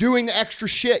 You're doing the extra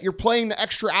shit. You're playing the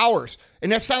extra hours.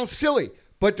 And that sounds silly.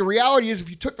 But the reality is if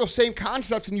you took those same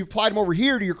concepts and you applied them over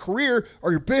here to your career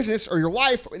or your business or your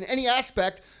life in any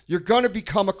aspect, you're going to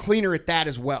become a cleaner at that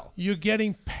as well. You're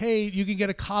getting paid. You can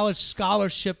get a college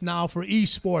scholarship now for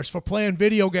esports, for playing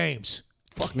video games.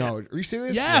 Fuck no. Are you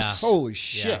serious? Yes. Yeah. Holy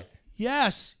shit. Yeah.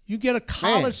 Yes, you get a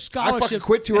college scholarship. I fucking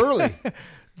quit too early.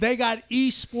 They got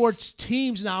esports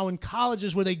teams now in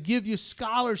colleges where they give you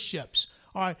scholarships.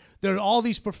 All right, there are all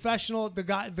these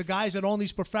the guys that own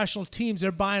these professional teams.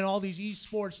 They're buying all these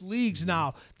esports leagues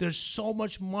now. There's so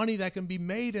much money that can be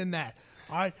made in that.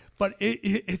 All right, but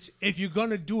it's if you're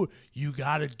gonna do it, you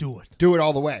gotta do it. Do it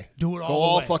all the way. Do it all the way. Go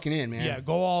all fucking in, man. Yeah,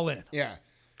 go all in. Yeah.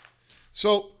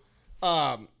 So,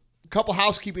 a couple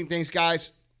housekeeping things,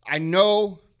 guys. I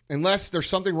know, unless there's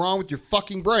something wrong with your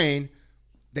fucking brain,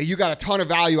 that you got a ton of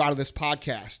value out of this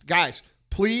podcast. Guys,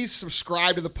 please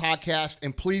subscribe to the podcast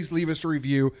and please leave us a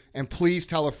review and please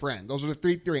tell a friend. Those are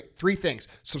the three things.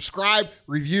 Subscribe,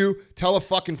 review, tell a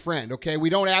fucking friend, okay? We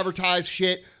don't advertise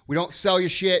shit. We don't sell you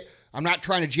shit. I'm not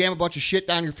trying to jam a bunch of shit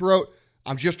down your throat.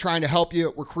 I'm just trying to help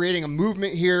you. We're creating a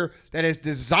movement here that is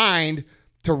designed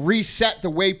to reset the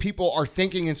way people are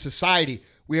thinking in society.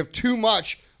 We have too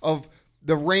much of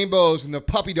the rainbows and the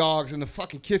puppy dogs and the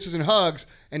fucking kisses and hugs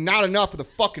and not enough of the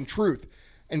fucking truth.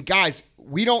 And guys,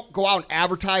 we don't go out and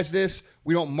advertise this.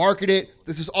 We don't market it.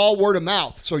 This is all word of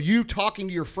mouth. So you talking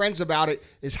to your friends about it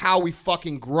is how we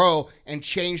fucking grow and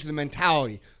change the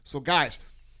mentality. So guys,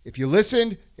 if you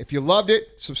listened, if you loved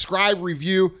it, subscribe,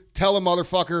 review, tell a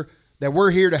motherfucker that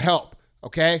we're here to help,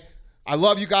 okay? I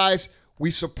love you guys. We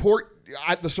support,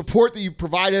 the support that you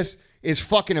provide us is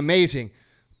fucking amazing.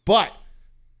 But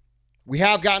we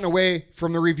have gotten away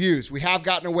from the reviews. We have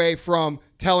gotten away from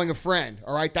telling a friend,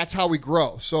 all right? That's how we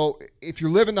grow. So if you're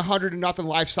living the 100-0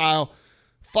 lifestyle,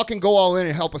 fucking go all in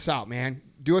and help us out, man.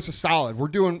 Do us a solid. We're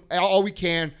doing all we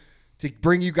can to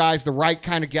bring you guys the right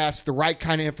kind of guests, the right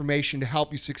kind of information to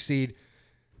help you succeed.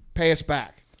 Pay us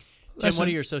back. Tim, what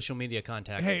are your social media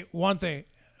contacts? Hey, one thing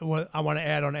I want to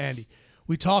add on Andy.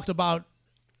 We talked about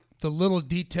the little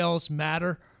details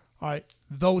matter. All right,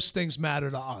 those things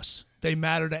matter to us. They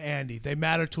matter to Andy. They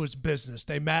matter to his business.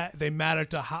 They matter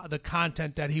to the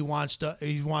content that he wants to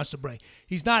bring.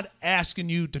 He's not asking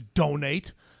you to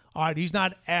donate. All right, he's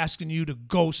not asking you to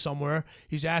go somewhere.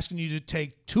 He's asking you to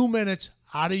take 2 minutes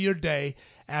out of your day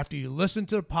after you listen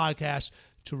to the podcast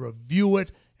to review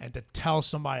it and to tell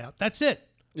somebody else. That's it.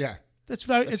 Yeah. That's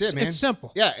it, man. It's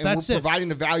simple. Yeah, and that's we're providing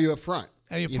the value up front.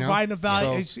 And you're you know? providing the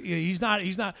value. So- He's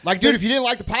not. Like, dude, if you didn't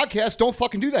like the podcast, don't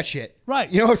fucking do that shit. Right.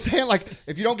 You know what I'm saying? Like,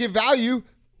 if you don't give value,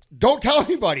 don't tell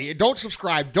anybody. Don't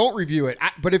subscribe. Don't review it.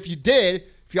 But if you did,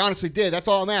 if you honestly did, that's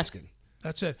all I'm asking.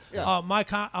 That's it. Yeah. My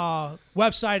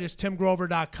website is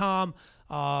timgrover.com.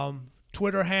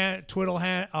 Twitter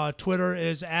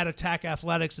is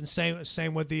 @AttackAthletics, and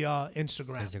same with the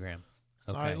Instagram. Instagram.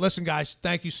 Okay. All right, listen, guys,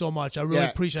 thank you so much. I really Yeah,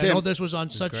 appreciate it. I Tim, know this was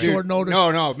on such great. short notice.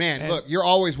 No, man. And- Look, you're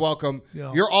always welcome. You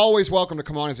know. You're always welcome to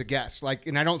come on as a guest. Like,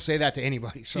 and I don't say that to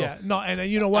anybody. So Yeah, no, and then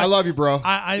you know what? I love you, bro.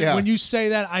 Yeah. When you say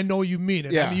that, I know you mean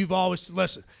it. Yeah. I mean, you've always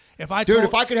listen. If I Dude, told,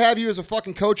 if I could have you as a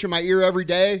fucking coach in my ear every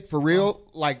day, for real,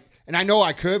 like, and I know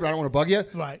I could, but I don't want to bug you.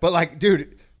 Right. But like,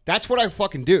 dude, that's what I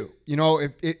fucking do. You know,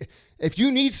 if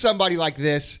you need somebody like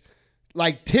this,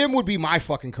 like Tim would be my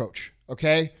fucking coach.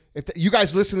 Okay. If you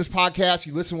guys listen to this podcast,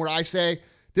 you listen to what I say,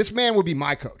 this man would be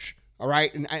my coach. All right.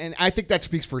 And I think that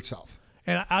speaks for itself.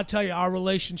 And I'll tell you, our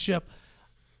relationship,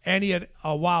 Andy had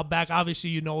a while back, obviously,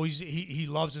 you know, he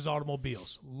loves his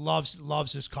automobiles,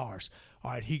 loves his cars.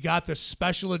 All right, he got the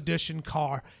special edition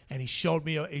car, and he showed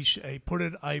me. I put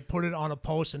it on a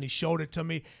post, and he showed it to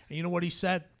me. And you know what he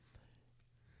said?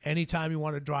 Anytime you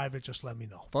want to drive it, just let me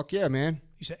know. Fuck yeah, man.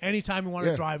 He said, anytime you want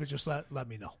Yeah. to drive it, just let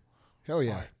me know. Hell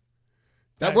yeah. All right.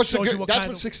 That's That what shows you what that's kind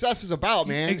what of- success is about,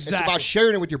 man. It's Exactly. about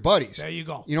sharing it with your buddies. There you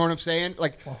go. You know what I'm saying?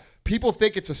 Like, people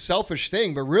think it's a selfish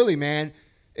thing, but really, man,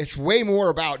 it's way more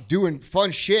about doing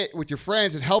fun shit with your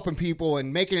friends and helping people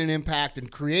and making an impact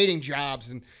and creating jobs.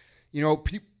 And, you know,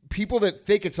 people that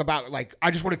think it's about, like, I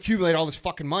just want to accumulate all this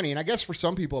fucking money. And I guess for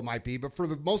some people it might be, but for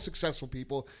the most successful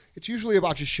people, it's usually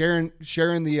about just sharing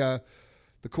the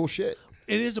cool shit.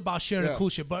 It is about sharing Yeah. the cool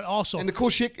shit, but also And the cool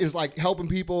shit is, like, helping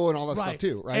people and all that stuff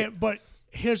too, right? But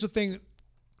here's the thing.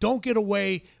 Don't get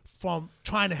away from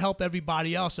trying to help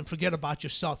everybody else and forget about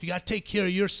yourself. You got to take care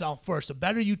of yourself first. The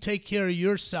better you take care of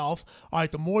yourself, all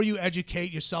right, the more you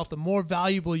educate yourself, the more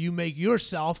valuable you make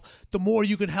yourself, the more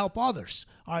you can help others.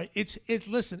 All right,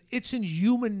 listen, it's in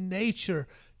human nature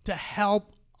to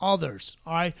help others.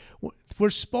 All right, we're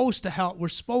supposed to help. We're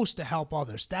supposed to help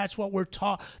others. That's what we're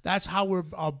taught. That's how we're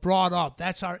brought up.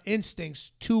 That's our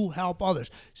instincts to help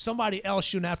others. Somebody else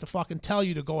shouldn't have to fucking tell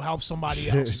you to go help somebody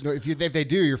else. No, if they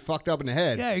do, you're fucked up in the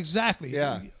head. Yeah, exactly.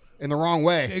 Yeah. In the wrong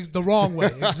way. The wrong way.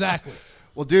 Exactly.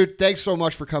 Well, dude, thanks so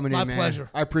much for coming My in, man. pleasure.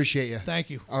 I appreciate you.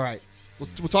 Thank you. All right.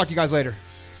 We'll talk to you guys later.